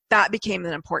like that became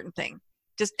an important thing.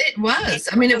 It was.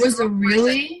 I mean, it was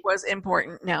was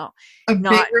important now. A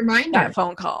big reminder. That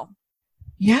phone call.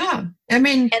 Yeah. I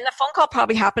mean, and the phone call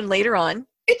probably happened later on.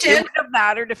 It did. It wouldn't have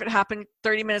mattered if it happened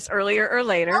 30 minutes earlier or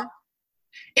later.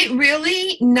 It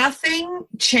really, nothing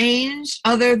changed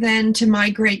other than to my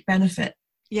great benefit.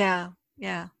 Yeah.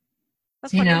 Yeah.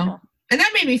 That's wonderful. And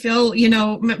that made me feel,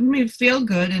 made me feel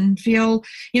good and feel,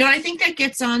 I think that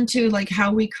gets on to like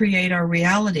how we create our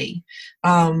reality.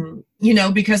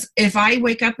 Because if I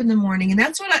wake up in the morning, and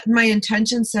that's what my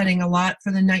intention setting a lot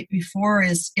for the night before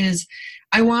is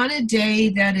I want a day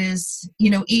that is,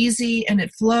 easy and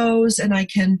it flows, and I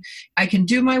can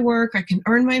do my work, I can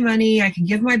earn my money, I can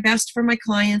give my best for my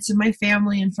clients and my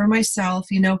family and for myself,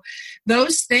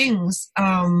 those things.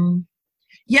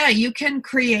 You can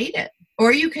create it.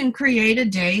 Or you can create a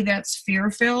day that's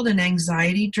fear-filled and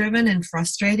anxiety-driven and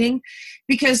frustrating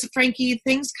because, Frankie,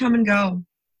 things come and go.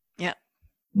 Yeah.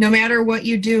 No matter what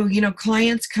you do,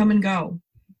 clients come and go.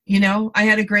 I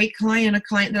had a great client, a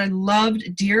client that I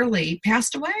loved dearly,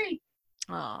 passed away.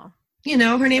 Oh.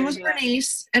 Her name was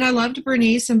Bernice, and I loved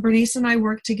Bernice, and Bernice and I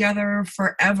worked together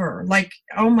forever, like,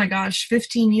 oh my gosh,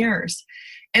 15 years.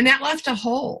 And that left a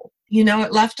hole.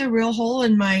 It left a real hole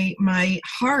in my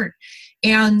heart.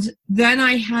 And then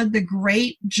I had the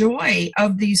great joy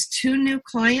of these 2 new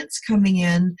clients coming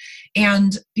in,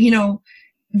 and,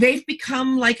 they've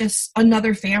become like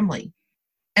another family.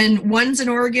 And one's in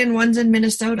Oregon, one's in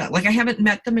Minnesota. Like, I haven't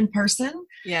met them in person,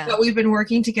 but we've been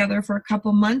working together for a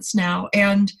couple months now.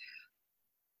 And,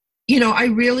 I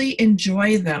really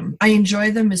enjoy them. I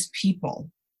enjoy them as people.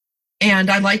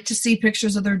 And I like to see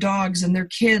pictures of their dogs and their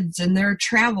kids and their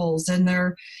travels and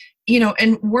their,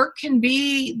 and work can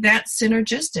be that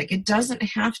synergistic. It doesn't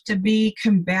have to be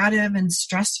combative and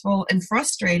stressful and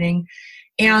frustrating.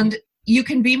 And you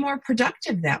can be more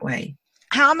productive that way.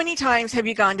 How many times have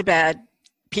you gone to bed,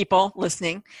 people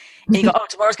listening, and you go, oh,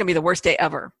 tomorrow's going to be the worst day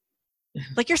ever?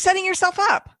 Like, you're setting yourself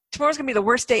up. Tomorrow's going to be the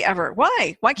worst day ever.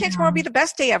 Why? Why can't tomorrow be the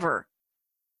best day ever?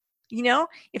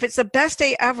 If it's the best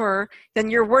day ever, then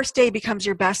your worst day becomes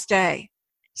your best day.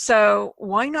 So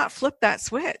why not flip that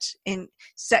switch and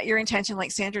set your intention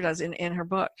like Sandra does in her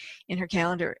book, in her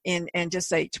calendar, and just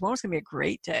say, tomorrow's going to be a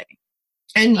great day.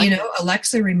 And,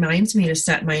 Alexa reminds me to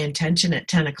set my intention at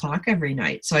 10 o'clock every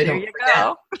night. So I don't forget.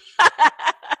 Go.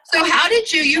 So how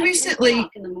did you recently,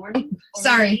 in the morning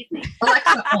sorry,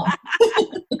 Alexa,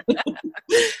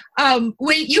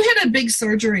 when you had a big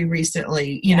surgery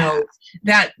recently,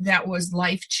 that was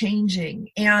life-changing.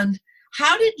 And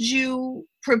how did you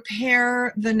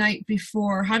prepare the night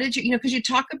before? How did you, because you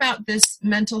talk about this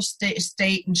mental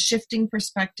state and shifting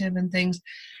perspective and things.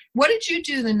 What did you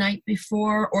do the night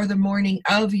before or the morning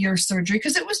of your surgery?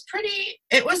 Because it was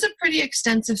a pretty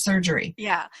extensive surgery.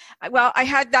 Yeah. Well, I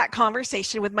had that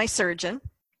conversation with my surgeon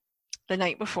the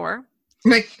night before.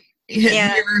 Like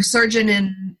your surgeon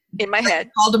in my head.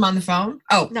 Called him on the phone?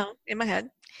 Oh. No, in my head.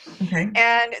 Okay.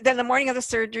 And then the morning of the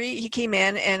surgery, he came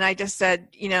in and I just said,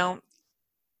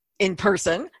 in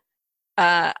person,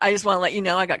 I just want to let you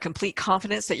know I got complete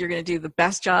confidence that you're going to do the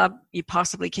best job you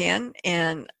possibly can,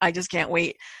 and I just can't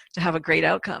wait to have a great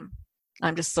outcome.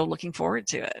 I'm just so looking forward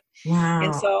to it. Wow.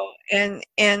 And so,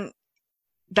 and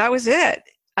that was it.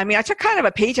 I mean, I took kind of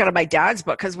a page out of my dad's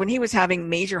book, because when he was having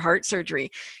major heart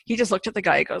surgery, he just looked at the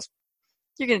guy and goes,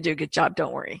 you're going to do a good job,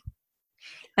 don't worry.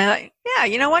 And yeah,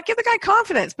 you know what? Give the guy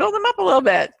confidence. Build him up a little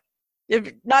bit.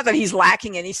 Not that he's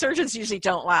lacking any. Surgeons usually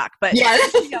don't lack, but yeah.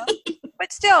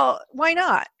 But still, why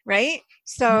not, right?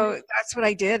 So that's what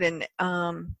I did, and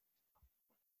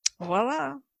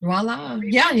voila.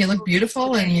 Yeah, and you look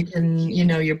beautiful, and you can,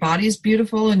 your body's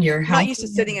beautiful, and you're healthy. I'm not used to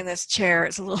sitting in this chair.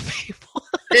 It's a little painful.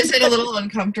 Is it a little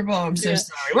uncomfortable? I'm so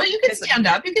sorry. Well, you can stand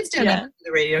up. You can stand up to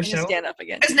the radio show. Stand up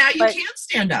again. Because now you can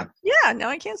stand up. Yeah, now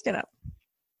I can stand up.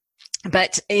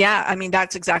 But yeah, I mean,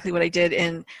 that's exactly what I did,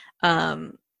 and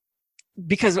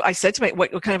because I said to my,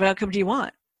 what kind of outcome do you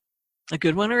want? A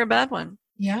good one or a bad one?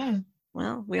 Yeah.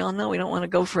 Well, we all know we don't want to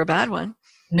go for a bad one.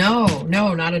 No,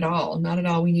 not at all. Not at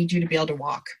all. We need you to be able to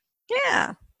walk.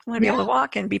 Yeah. I want to be able to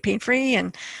walk and be pain-free,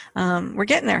 and we're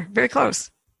getting there. Very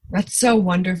close. That's so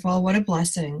wonderful. What a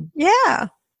blessing. Yeah.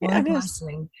 What a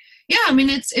blessing. Yeah, I mean,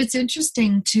 it's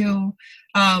interesting to,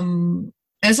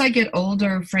 as I get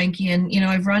older, Frankie, and,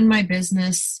 I've run my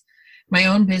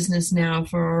own business now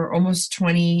for almost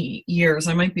 20 years.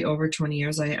 I might be over 20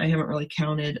 years. I haven't really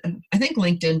counted. I think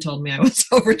LinkedIn told me I was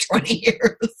over 20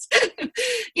 years.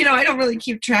 I don't really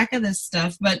keep track of this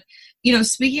stuff. But,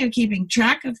 speaking of keeping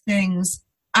track of things,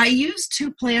 I use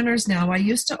 2 planners now. I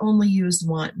used to only use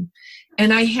one.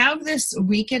 And I have this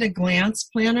Week at a Glance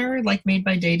planner, like made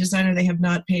by Day Designer. They have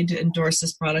not paid to endorse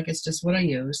this product. It's just what I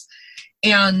use.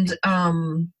 And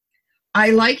I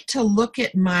like to look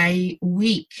at my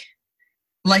week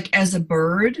like as a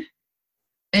bird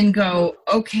and go,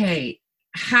 okay,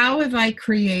 how have I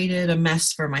created a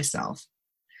mess for myself?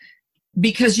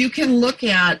 Because you can look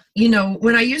at,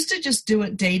 when I used to just do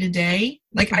it day to day,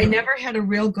 like I never had a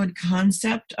real good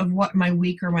concept of what my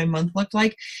week or my month looked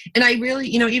like. And I really,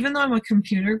 even though I'm a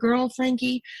computer girl,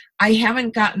 Frankie, I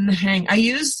haven't gotten the hang. I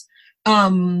use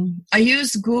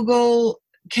Google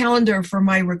Calendar for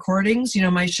my recordings,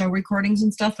 my show recordings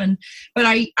and stuff. But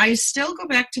I still go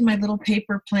back to my little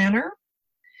paper planner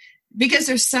because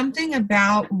there's something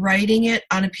about writing it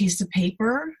on a piece of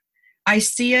paper. I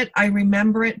see it, I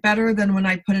remember it better than when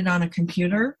I put it on a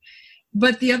computer.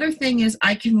 But the other thing is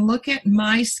I can look at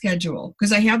my schedule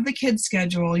because I have the kids'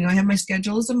 schedule. I have my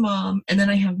schedule as a mom, and then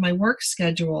I have my work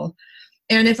schedule.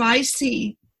 And if I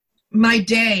see my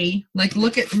day, like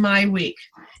look at my week,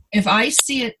 if I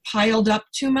see it piled up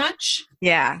too much,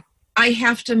 I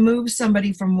have to move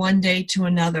somebody from one day to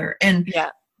another. And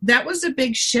that was a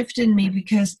big shift in me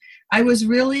because I was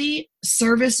really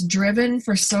service driven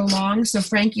for so long. So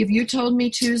Frankie, if you told me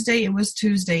Tuesday, it was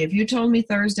Tuesday. If you told me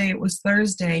Thursday, it was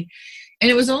Thursday.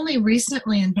 And it was only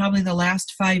recently, in probably the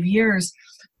last 5 years,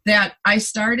 that I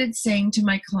started saying to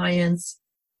my clients,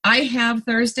 I have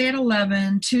Thursday at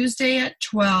 11, Tuesday at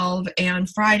 12, and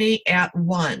Friday at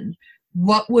 1.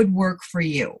 What would work for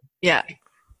you? Yeah.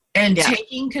 And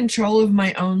taking control of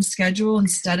my own schedule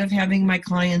instead of having my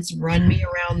clients run me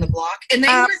around the block. And they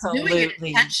weren't doing it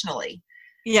intentionally.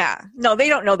 Yeah. No, they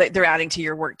don't know that they're adding to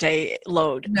your workday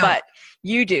load, but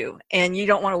you do. And you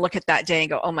don't want to look at that day and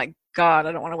go, oh my God,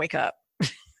 I don't want to wake up.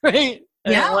 Right?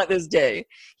 I don't want this day.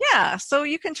 Yeah. So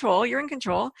you're in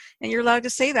control, and you're allowed to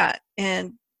say that.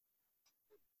 And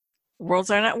worlds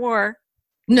aren't at war.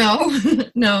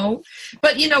 No.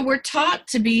 But, we're taught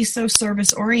to be so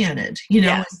service oriented,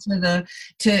 to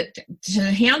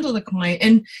handle the client.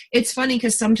 And it's funny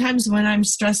because sometimes when I'm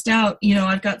stressed out,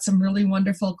 I've got some really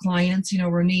wonderful clients,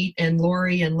 Ronit and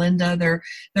Lori and Linda,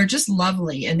 they're just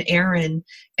lovely, and Aaron,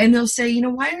 and they'll say,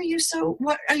 why are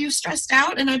you stressed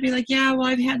out? And I'd be like, yeah, well,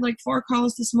 I've had like 4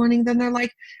 calls this morning. Then they're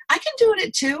like, I can do it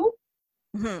at 2.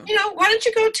 Mm-hmm. Why don't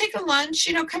you go take a lunch,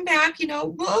 come back, blah,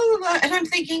 blah, blah. And I'm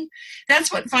thinking that's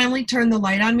what finally turned the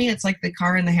light on me. It's like the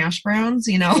car and the hash browns,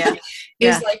 is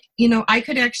like, I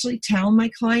could actually tell my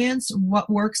clients what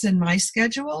works in my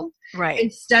schedule. Right.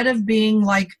 Instead of being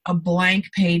like a blank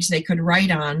page they could write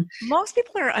on. Most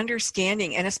people are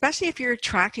understanding, and especially if you're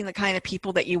attracting the kind of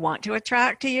people that you want to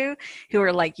attract to you, who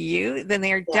are like you, then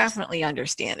they are definitely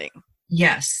understanding.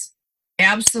 Yes.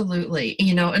 Absolutely.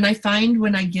 And I find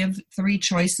when I give 3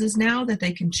 choices now that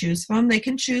they can choose from, they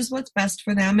can choose what's best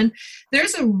for them. And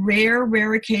there's a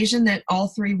rare occasion that all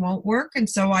 3 won't work. And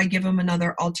so I give them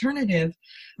another alternative.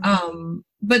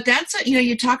 But that's,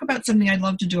 you talk about something I'd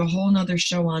love to do a whole nother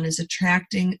show on is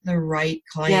attracting the right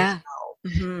clientele.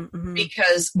 Yeah.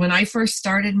 Because when I first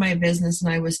started my business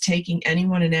and I was taking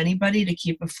anyone and anybody to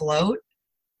keep afloat,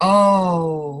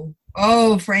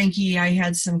 Oh, Frankie, I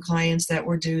had some clients that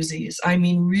were doozies. I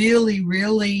mean, really,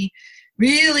 really,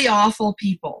 really awful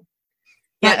people.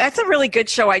 Yeah, that's a really good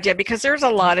show idea because there's a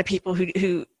lot of people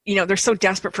who they're so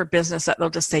desperate for business that they'll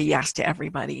just say yes to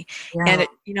everybody. Yeah. And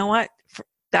you know what?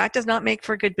 That does not make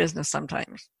for good business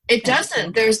sometimes. It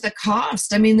doesn't. There's the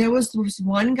cost. I mean, there was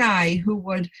one guy who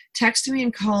would text me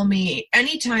and call me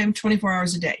anytime, 24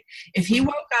 hours a day. If he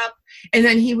woke up and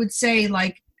then he would say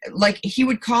like he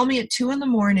would call me at 2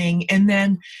 a.m. and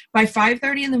then by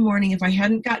 5:30 in the morning, if I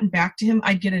hadn't gotten back to him,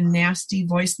 I'd get a nasty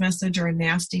voice message or a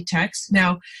nasty text.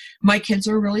 Now, my kids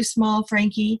were really small,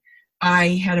 Frankie.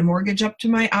 I had a mortgage up to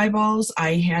my eyeballs.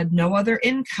 I had no other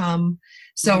income.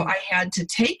 So I had to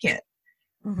take it.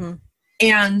 Mm-hmm.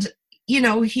 And,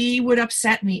 he would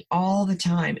upset me all the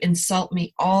time, insult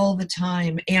me all the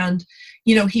time. And,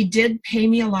 he did pay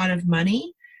me a lot of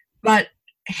money, but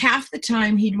half the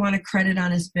time he'd want a credit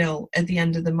on his bill at the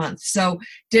end of the month. So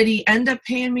did he end up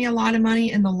paying me a lot of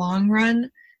money in the long run?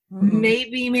 Mm-hmm.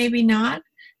 Maybe not.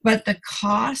 But the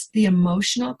cost, the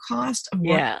emotional cost of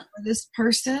working for this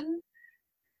person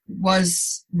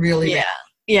was really bad.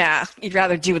 Yeah. You'd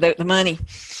rather do without the money.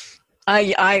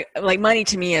 I like money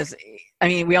to me is,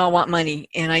 we all want money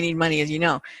and I need money, as you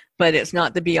know, but it's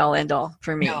not the be all end all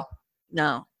for me.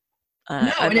 No.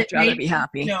 I'd much rather be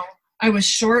happy. I was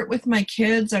short with my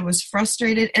kids. I was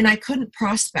frustrated and I couldn't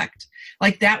prospect.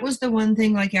 Like that was the one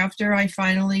thing, like after I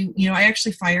finally, I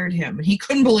actually fired him and he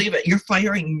couldn't believe it. You're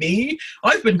firing me?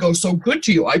 I've been so good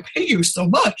to you. I pay you so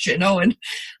much, and I'm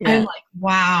like,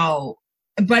 wow.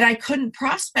 But I couldn't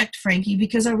prospect, Frankie,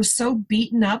 because I was so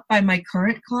beaten up by my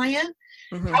current client.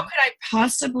 Mm-hmm. How could I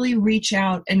possibly reach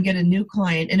out and get a new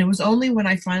client? And it was only when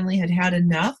I finally had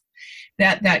enough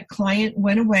that client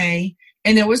went away.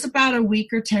 And there was about a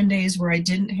week or 10 days where I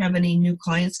didn't have any new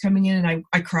clients coming in, and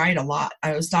I cried a lot.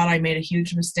 I thought I made a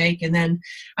huge mistake. And then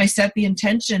I set the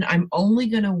intention, I'm only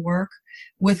going to work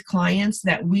with clients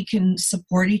that we can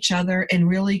support each other and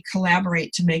really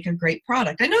collaborate to make a great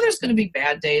product. I know there's going to be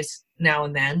bad days now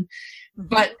and then,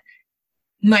 but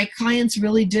my clients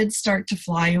really did start to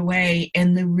fly away,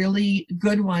 and the really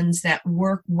good ones that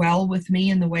work well with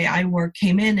me and the way I work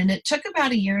came in. And it took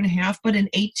about 1.5 years, but in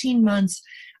 18 months,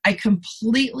 I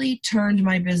completely turned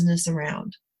my business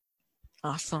around.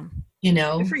 Awesome.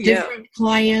 Good for you. Different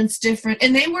clients,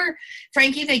 and they were,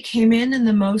 Frankie, they came in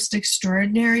the most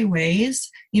extraordinary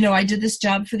ways. I did this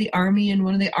job for the Army, and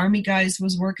one of the Army guys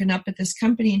was working up at this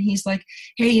company, and he's like,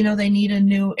 hey, they need a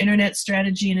new internet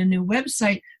strategy and a new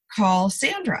website. Call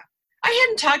Sandra. I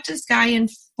hadn't talked to this guy in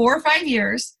 4 or 5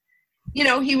 years.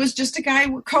 He was just a guy,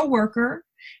 coworker.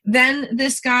 Then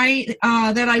this guy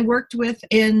that I worked with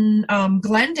in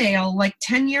Glendale like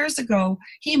 10 years ago,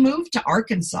 he moved to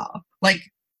Arkansas. But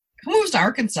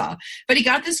he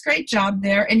got this great job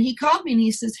there, and he called me and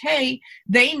he says, hey,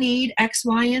 they need X,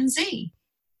 Y, and Z.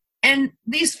 And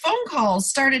these phone calls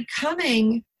started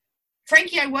coming.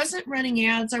 Frankie, I wasn't running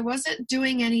ads. I wasn't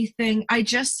doing anything. I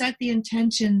just set the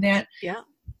intention that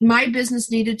my business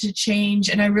needed to change,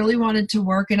 and I really wanted to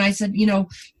work. And I said,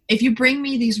 if you bring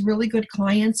me these really good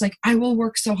clients, like I will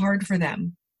work so hard for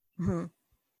them. Mm-hmm.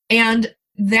 And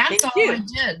that's all I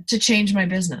did to change my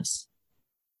business.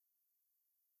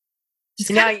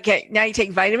 Now you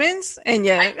take vitamins, and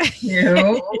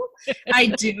I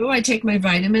do. I take my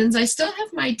vitamins. I still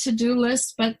have my to-do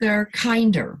list, but they're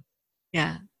kinder.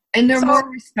 Yeah. And they're more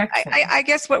respectful. I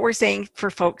guess what we're saying for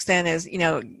folks then is,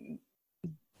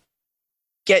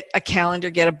 get a calendar,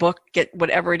 get a book, get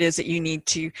whatever it is that you need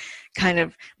to kind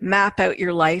of map out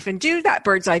your life and do that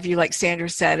bird's eye view, like Sandra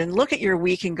said, and look at your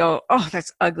week and go, oh,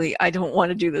 that's ugly. I don't want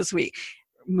to do this week.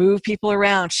 Move people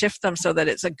around, shift them so that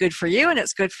it's good for you and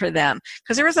it's good for them.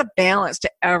 Because there is a balance to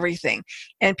everything.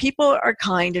 And people are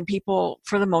kind, and people,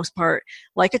 for the most part,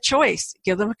 like a choice.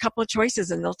 Give them a couple of choices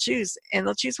and they'll choose. And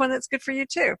they'll choose one that's good for you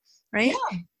too. Right?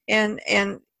 Yeah. And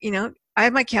I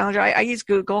have my calendar. I use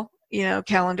Google,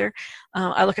 calendar.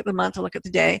 I look at the month, I look at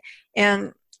the day.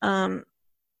 And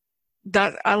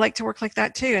that I like to work like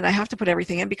that too. And I have to put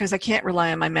everything in because I can't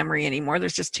rely on my memory anymore.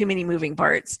 There's just too many moving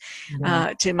parts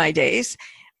to my days.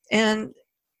 And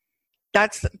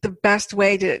that's the best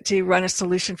way to run a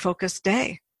solution-focused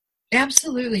day.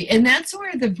 Absolutely. And that's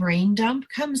where the brain dump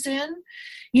comes in.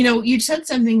 You said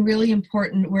something really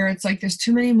important where it's like there's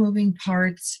too many moving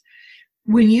parts.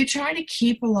 When you try to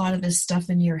keep a lot of this stuff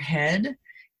in your head,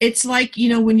 it's like,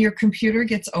 when your computer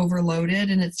gets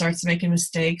overloaded and it starts making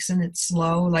mistakes and it's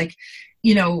slow,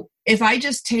 if I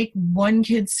just take one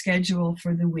kid's schedule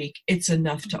for the week, it's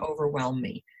enough to overwhelm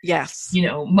me. Yes.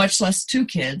 Much less 2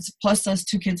 kids, plus us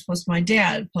 2 kids, plus my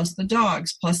dad, plus the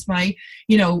dogs, plus my,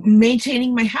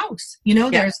 maintaining my house.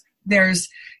 There's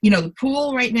the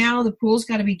pool right now, the pool's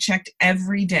got to be checked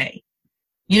every day.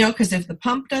 Because if the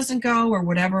pump doesn't go or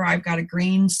whatever, I've got a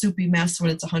green soupy mess when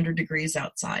it's 100 degrees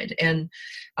outside. And,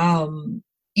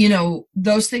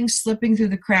 those things slipping through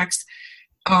the cracks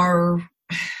are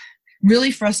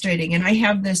really frustrating. And I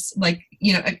have this,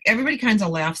 everybody kind of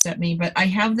laughs at me, but I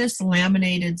have this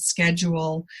laminated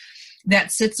schedule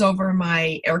that sits over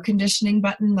my air conditioning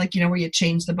button, where you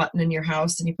change the button in your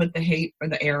house and you put the heat or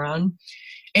the air on.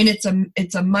 And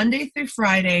it's a Monday through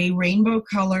Friday rainbow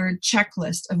colored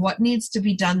checklist of what needs to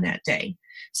be done that day.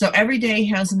 So every day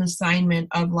has an assignment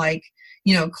of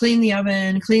clean the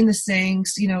oven, clean the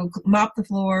sinks, mop the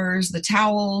floors, the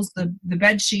towels, the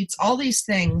bed sheets, all these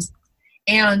things.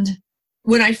 And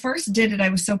when I first did it, I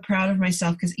was so proud of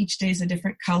myself because each day is a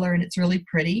different color and it's really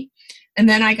pretty. And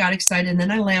then I got excited and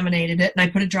then I laminated it and I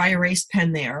put a dry erase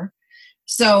pen there.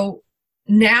 So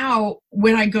now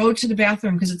when I go to the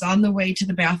bathroom, because it's on the way to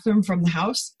the bathroom from the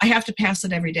house, I have to pass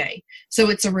it every day. So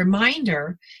it's a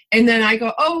reminder. And then I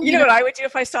go, oh, you know what I would do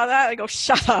if I saw that? I go,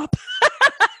 shut up.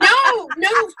 No,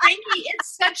 Frankie,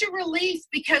 it's such a relief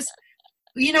because,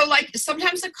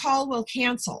 sometimes a call will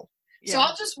cancel. Yeah. So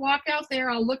I'll just walk out there,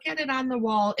 I'll look at it on the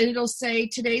wall, and it'll say,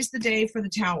 today's the day for the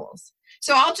towels.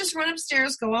 So I'll just run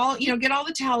upstairs, go all, get all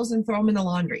the towels and throw them in the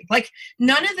laundry. Like,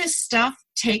 none of this stuff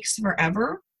takes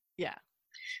forever. Yeah.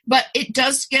 But it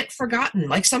does get forgotten.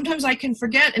 Like, sometimes I can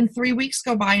forget and 3 weeks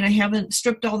go by and I haven't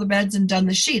stripped all the beds and done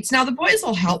the sheets. Now the boys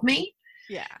will help me.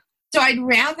 Yeah. So I'd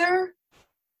rather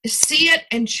see it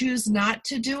and choose not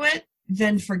to do it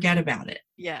than forget about it.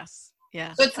 Yes.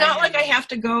 Yeah. So it's not like I have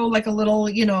to go like a little,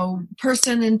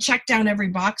 person and check down every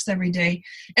box every day.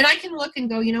 And I can look and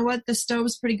go, you know what? The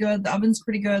stove's pretty good. The oven's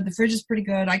pretty good. The fridge is pretty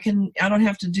good. I don't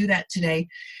have to do that today.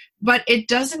 But it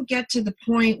doesn't get to the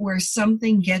point where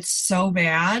something gets so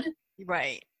bad.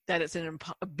 Right. That it's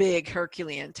a big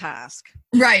Herculean task.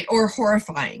 Right. Or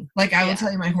horrifying. Like, I will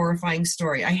tell you my horrifying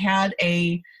story. I had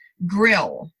a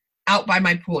grill out by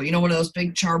my pool, one of those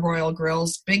big charbroil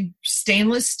grills, big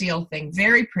stainless steel thing,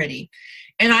 very pretty.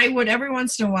 And I would every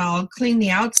once in a while clean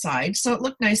the outside so it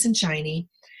looked nice and shiny.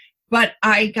 But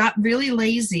I got really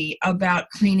lazy about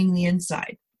cleaning the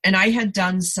inside. And I had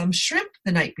done some shrimp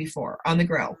the night before on the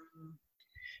grill.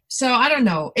 So I don't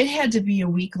know, it had to be a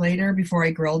week later before I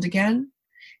grilled again.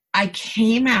 I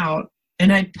came out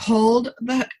and I pulled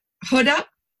the hood up.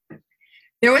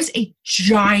 There was a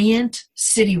giant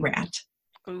city rat.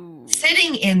 Ooh.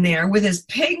 Sitting in there with his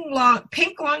pink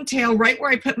long tail right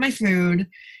where I put my food,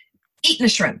 eating a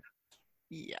shrimp.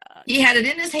 Yeah. He had it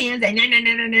in his hand and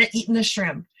eating the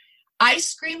shrimp. I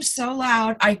screamed so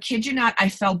loud, I kid you not, I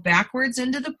fell backwards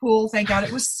into the pool. Thank God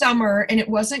it was summer and it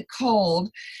wasn't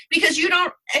cold, because you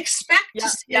don't expect to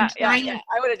see a giant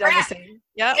I would have done the same.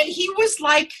 Yeah. And he was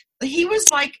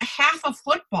like half a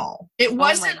football. It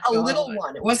wasn't a little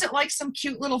one. It wasn't like some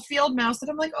cute little field mouse that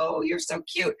I'm like, oh, you're so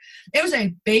cute. It was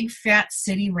a big fat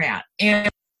city rat. And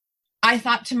I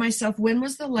thought to myself, when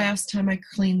was the last time I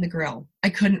cleaned the grill? I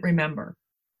couldn't remember.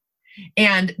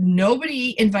 And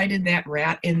nobody invited that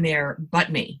rat in there but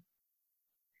me.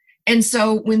 And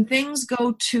so when things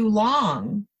go too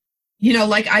long,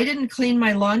 like I didn't clean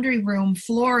my laundry room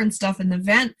floor and stuff in the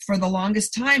vent for the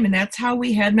longest time. And that's how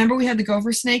we had the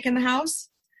gopher snake in the house,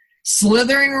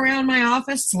 slithering around my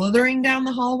office, slithering down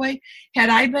the hallway. Had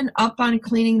I been up on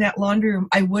cleaning that laundry room,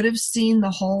 I would have seen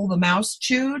the hole the mouse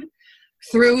chewed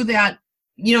through that,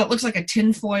 it looks like a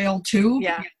tinfoil tube.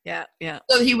 Yeah.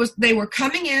 So they were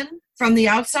coming in from the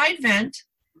outside vent,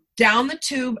 down the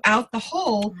tube, out the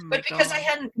hole. But because I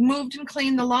hadn't moved and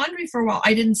cleaned the laundry for a while,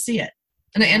 I didn't see it.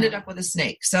 And I ended up with a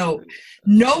snake. So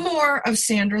no more of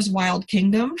Sandra's Wild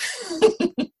Kingdom.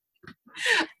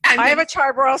 I have a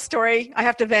charbroil story. I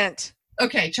have to vent.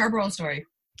 Okay, charbroil story.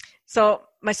 So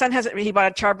my son he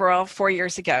bought a charbroil 4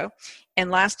 years ago. And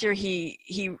last year he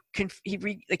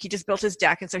just built his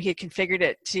deck, and so he had configured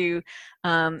it to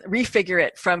refigure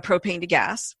it from propane to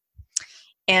gas.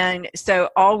 And so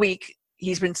all week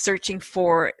he's been searching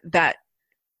for that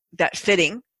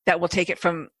fitting that will take it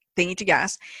from thingy to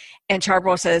gas. And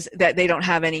Charbroil says that they don't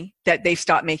have any, that they've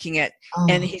stopped making it. Oh.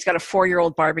 And he's got a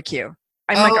 4-year-old barbecue.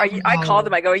 I called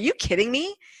them. I go, are you kidding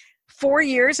me? 4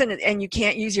 years and you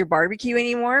can't use your barbecue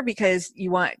anymore because you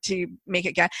want to make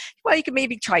it gas? Well, you could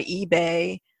maybe try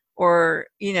eBay or,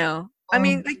 I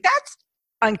mean, like, that's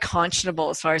unconscionable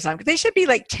as far as they should be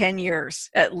like 10 years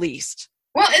at least.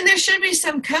 Well, and there should be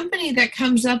some company that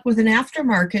comes up with an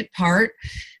aftermarket part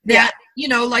that,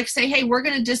 like say, hey, we're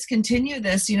going to discontinue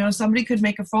this. Somebody could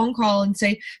make a phone call and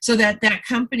say, so that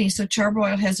company, so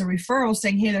Charbroil has a referral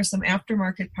saying, hey, there's some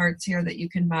aftermarket parts here that you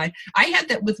can buy. I had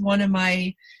that with one of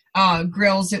my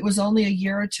grills. It was only a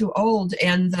year or two old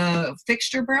and the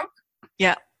fixture broke.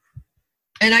 Yeah.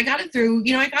 And I got it through,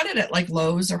 I got it at like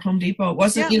Lowe's or Home Depot. It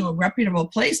wasn't, a reputable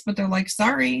place, but they're like,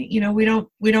 sorry, we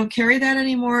don't carry that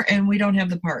anymore and we don't have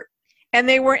the part. And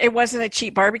it wasn't a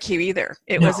cheap barbecue either.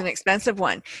 It was an expensive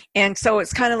one. And so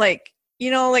it's kind of like,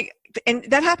 and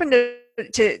that happened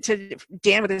to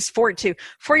Dan with his Ford too.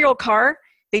 4-year-old car,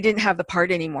 they didn't have the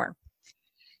part anymore.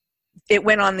 It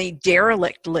went on the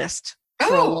derelict list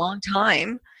for a long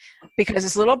time because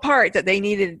this little part that they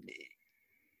needed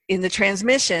in the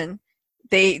transmission,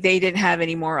 they didn't have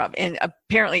any more of. And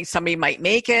apparently somebody might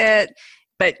make it,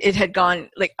 but it had gone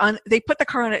they put the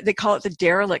car on it. They call it the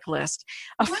derelict list.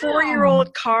 A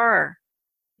 4-year-old car.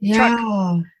 Yeah.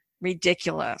 Truck.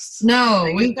 Ridiculous. No,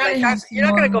 you're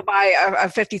not going to go buy a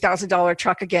 $50,000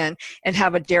 truck again and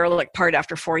have a derelict part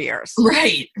after 4 years.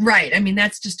 Right. I mean,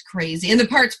 that's just crazy. And the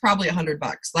part's probably $100,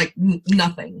 like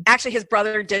nothing. Actually, his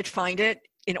brother did find it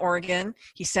in Oregon.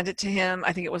 He sent it to him.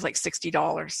 I think it was like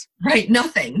 $60. Right.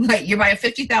 Nothing. Like you buy a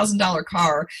 $50,000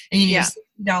 car and you use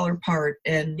a $60 part.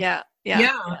 And yeah,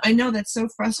 I know, that's so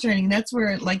frustrating. That's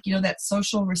where that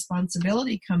social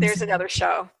responsibility comes There's in. Another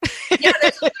show. Yeah,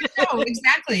 there's another show.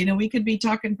 Exactly. We could be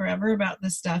talking forever about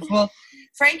this stuff. Well,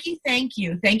 Frankie, thank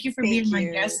you. Thank you for being my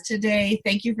guest today.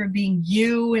 Thank you for being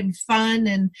you and fun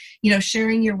and,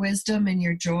 sharing your wisdom and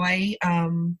your joy.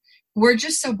 We're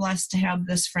just so blessed to have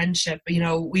this friendship.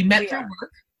 We met through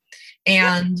work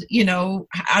and,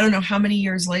 I don't know how many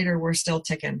years later we're still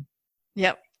ticking.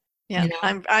 Yep. Yeah,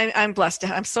 I'm blessed.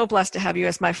 I'm so blessed to have you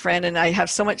as my friend, and I have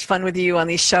so much fun with you on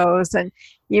these shows. And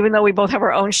even though we both have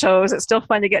our own shows, it's still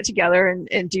fun to get together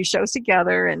and do shows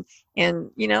together and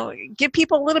give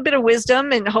people a little bit of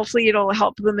wisdom, and hopefully it'll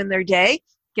help them in their day,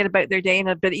 get about their day in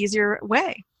a bit easier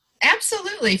way.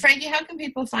 Absolutely. Frankie, how can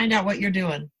people find out what you're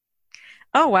doing?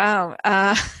 Oh, wow.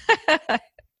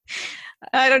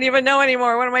 I don't even know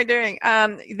anymore. What am I doing?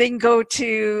 They can go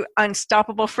to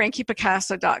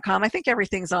unstoppablefrankiepicasso.com. I think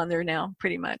everything's on there now,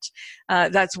 pretty much.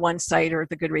 That's one site, or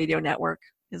the Good Radio Network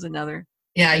is another.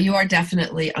 Yeah, you are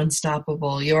definitely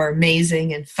unstoppable. You're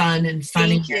amazing and fun and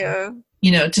funny. Thank you.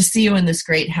 And, to see you in this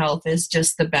great health is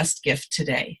just the best gift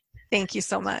today. Thank you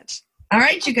so much. All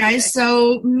right, you guys. Okay.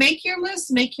 So make your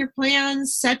list, make your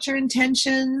plans, set your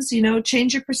intentions,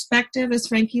 change your perspective, as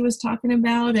Frankie was talking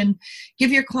about, and give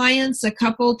your clients a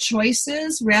couple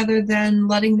choices rather than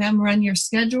letting them run your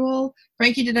schedule.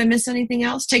 Frankie, did I miss anything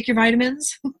else? Take your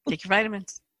vitamins. Take your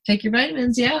vitamins. Take your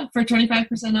vitamins, yeah, for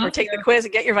 25% off. Or take the quiz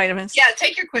and get your vitamins. Yeah,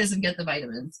 take your quiz and get the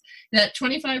vitamins. That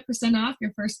 25% off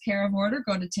your first care of order.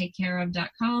 Go to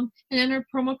takecareof.com and enter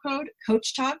promo code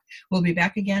CoachTalk. We'll be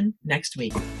back again next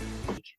week.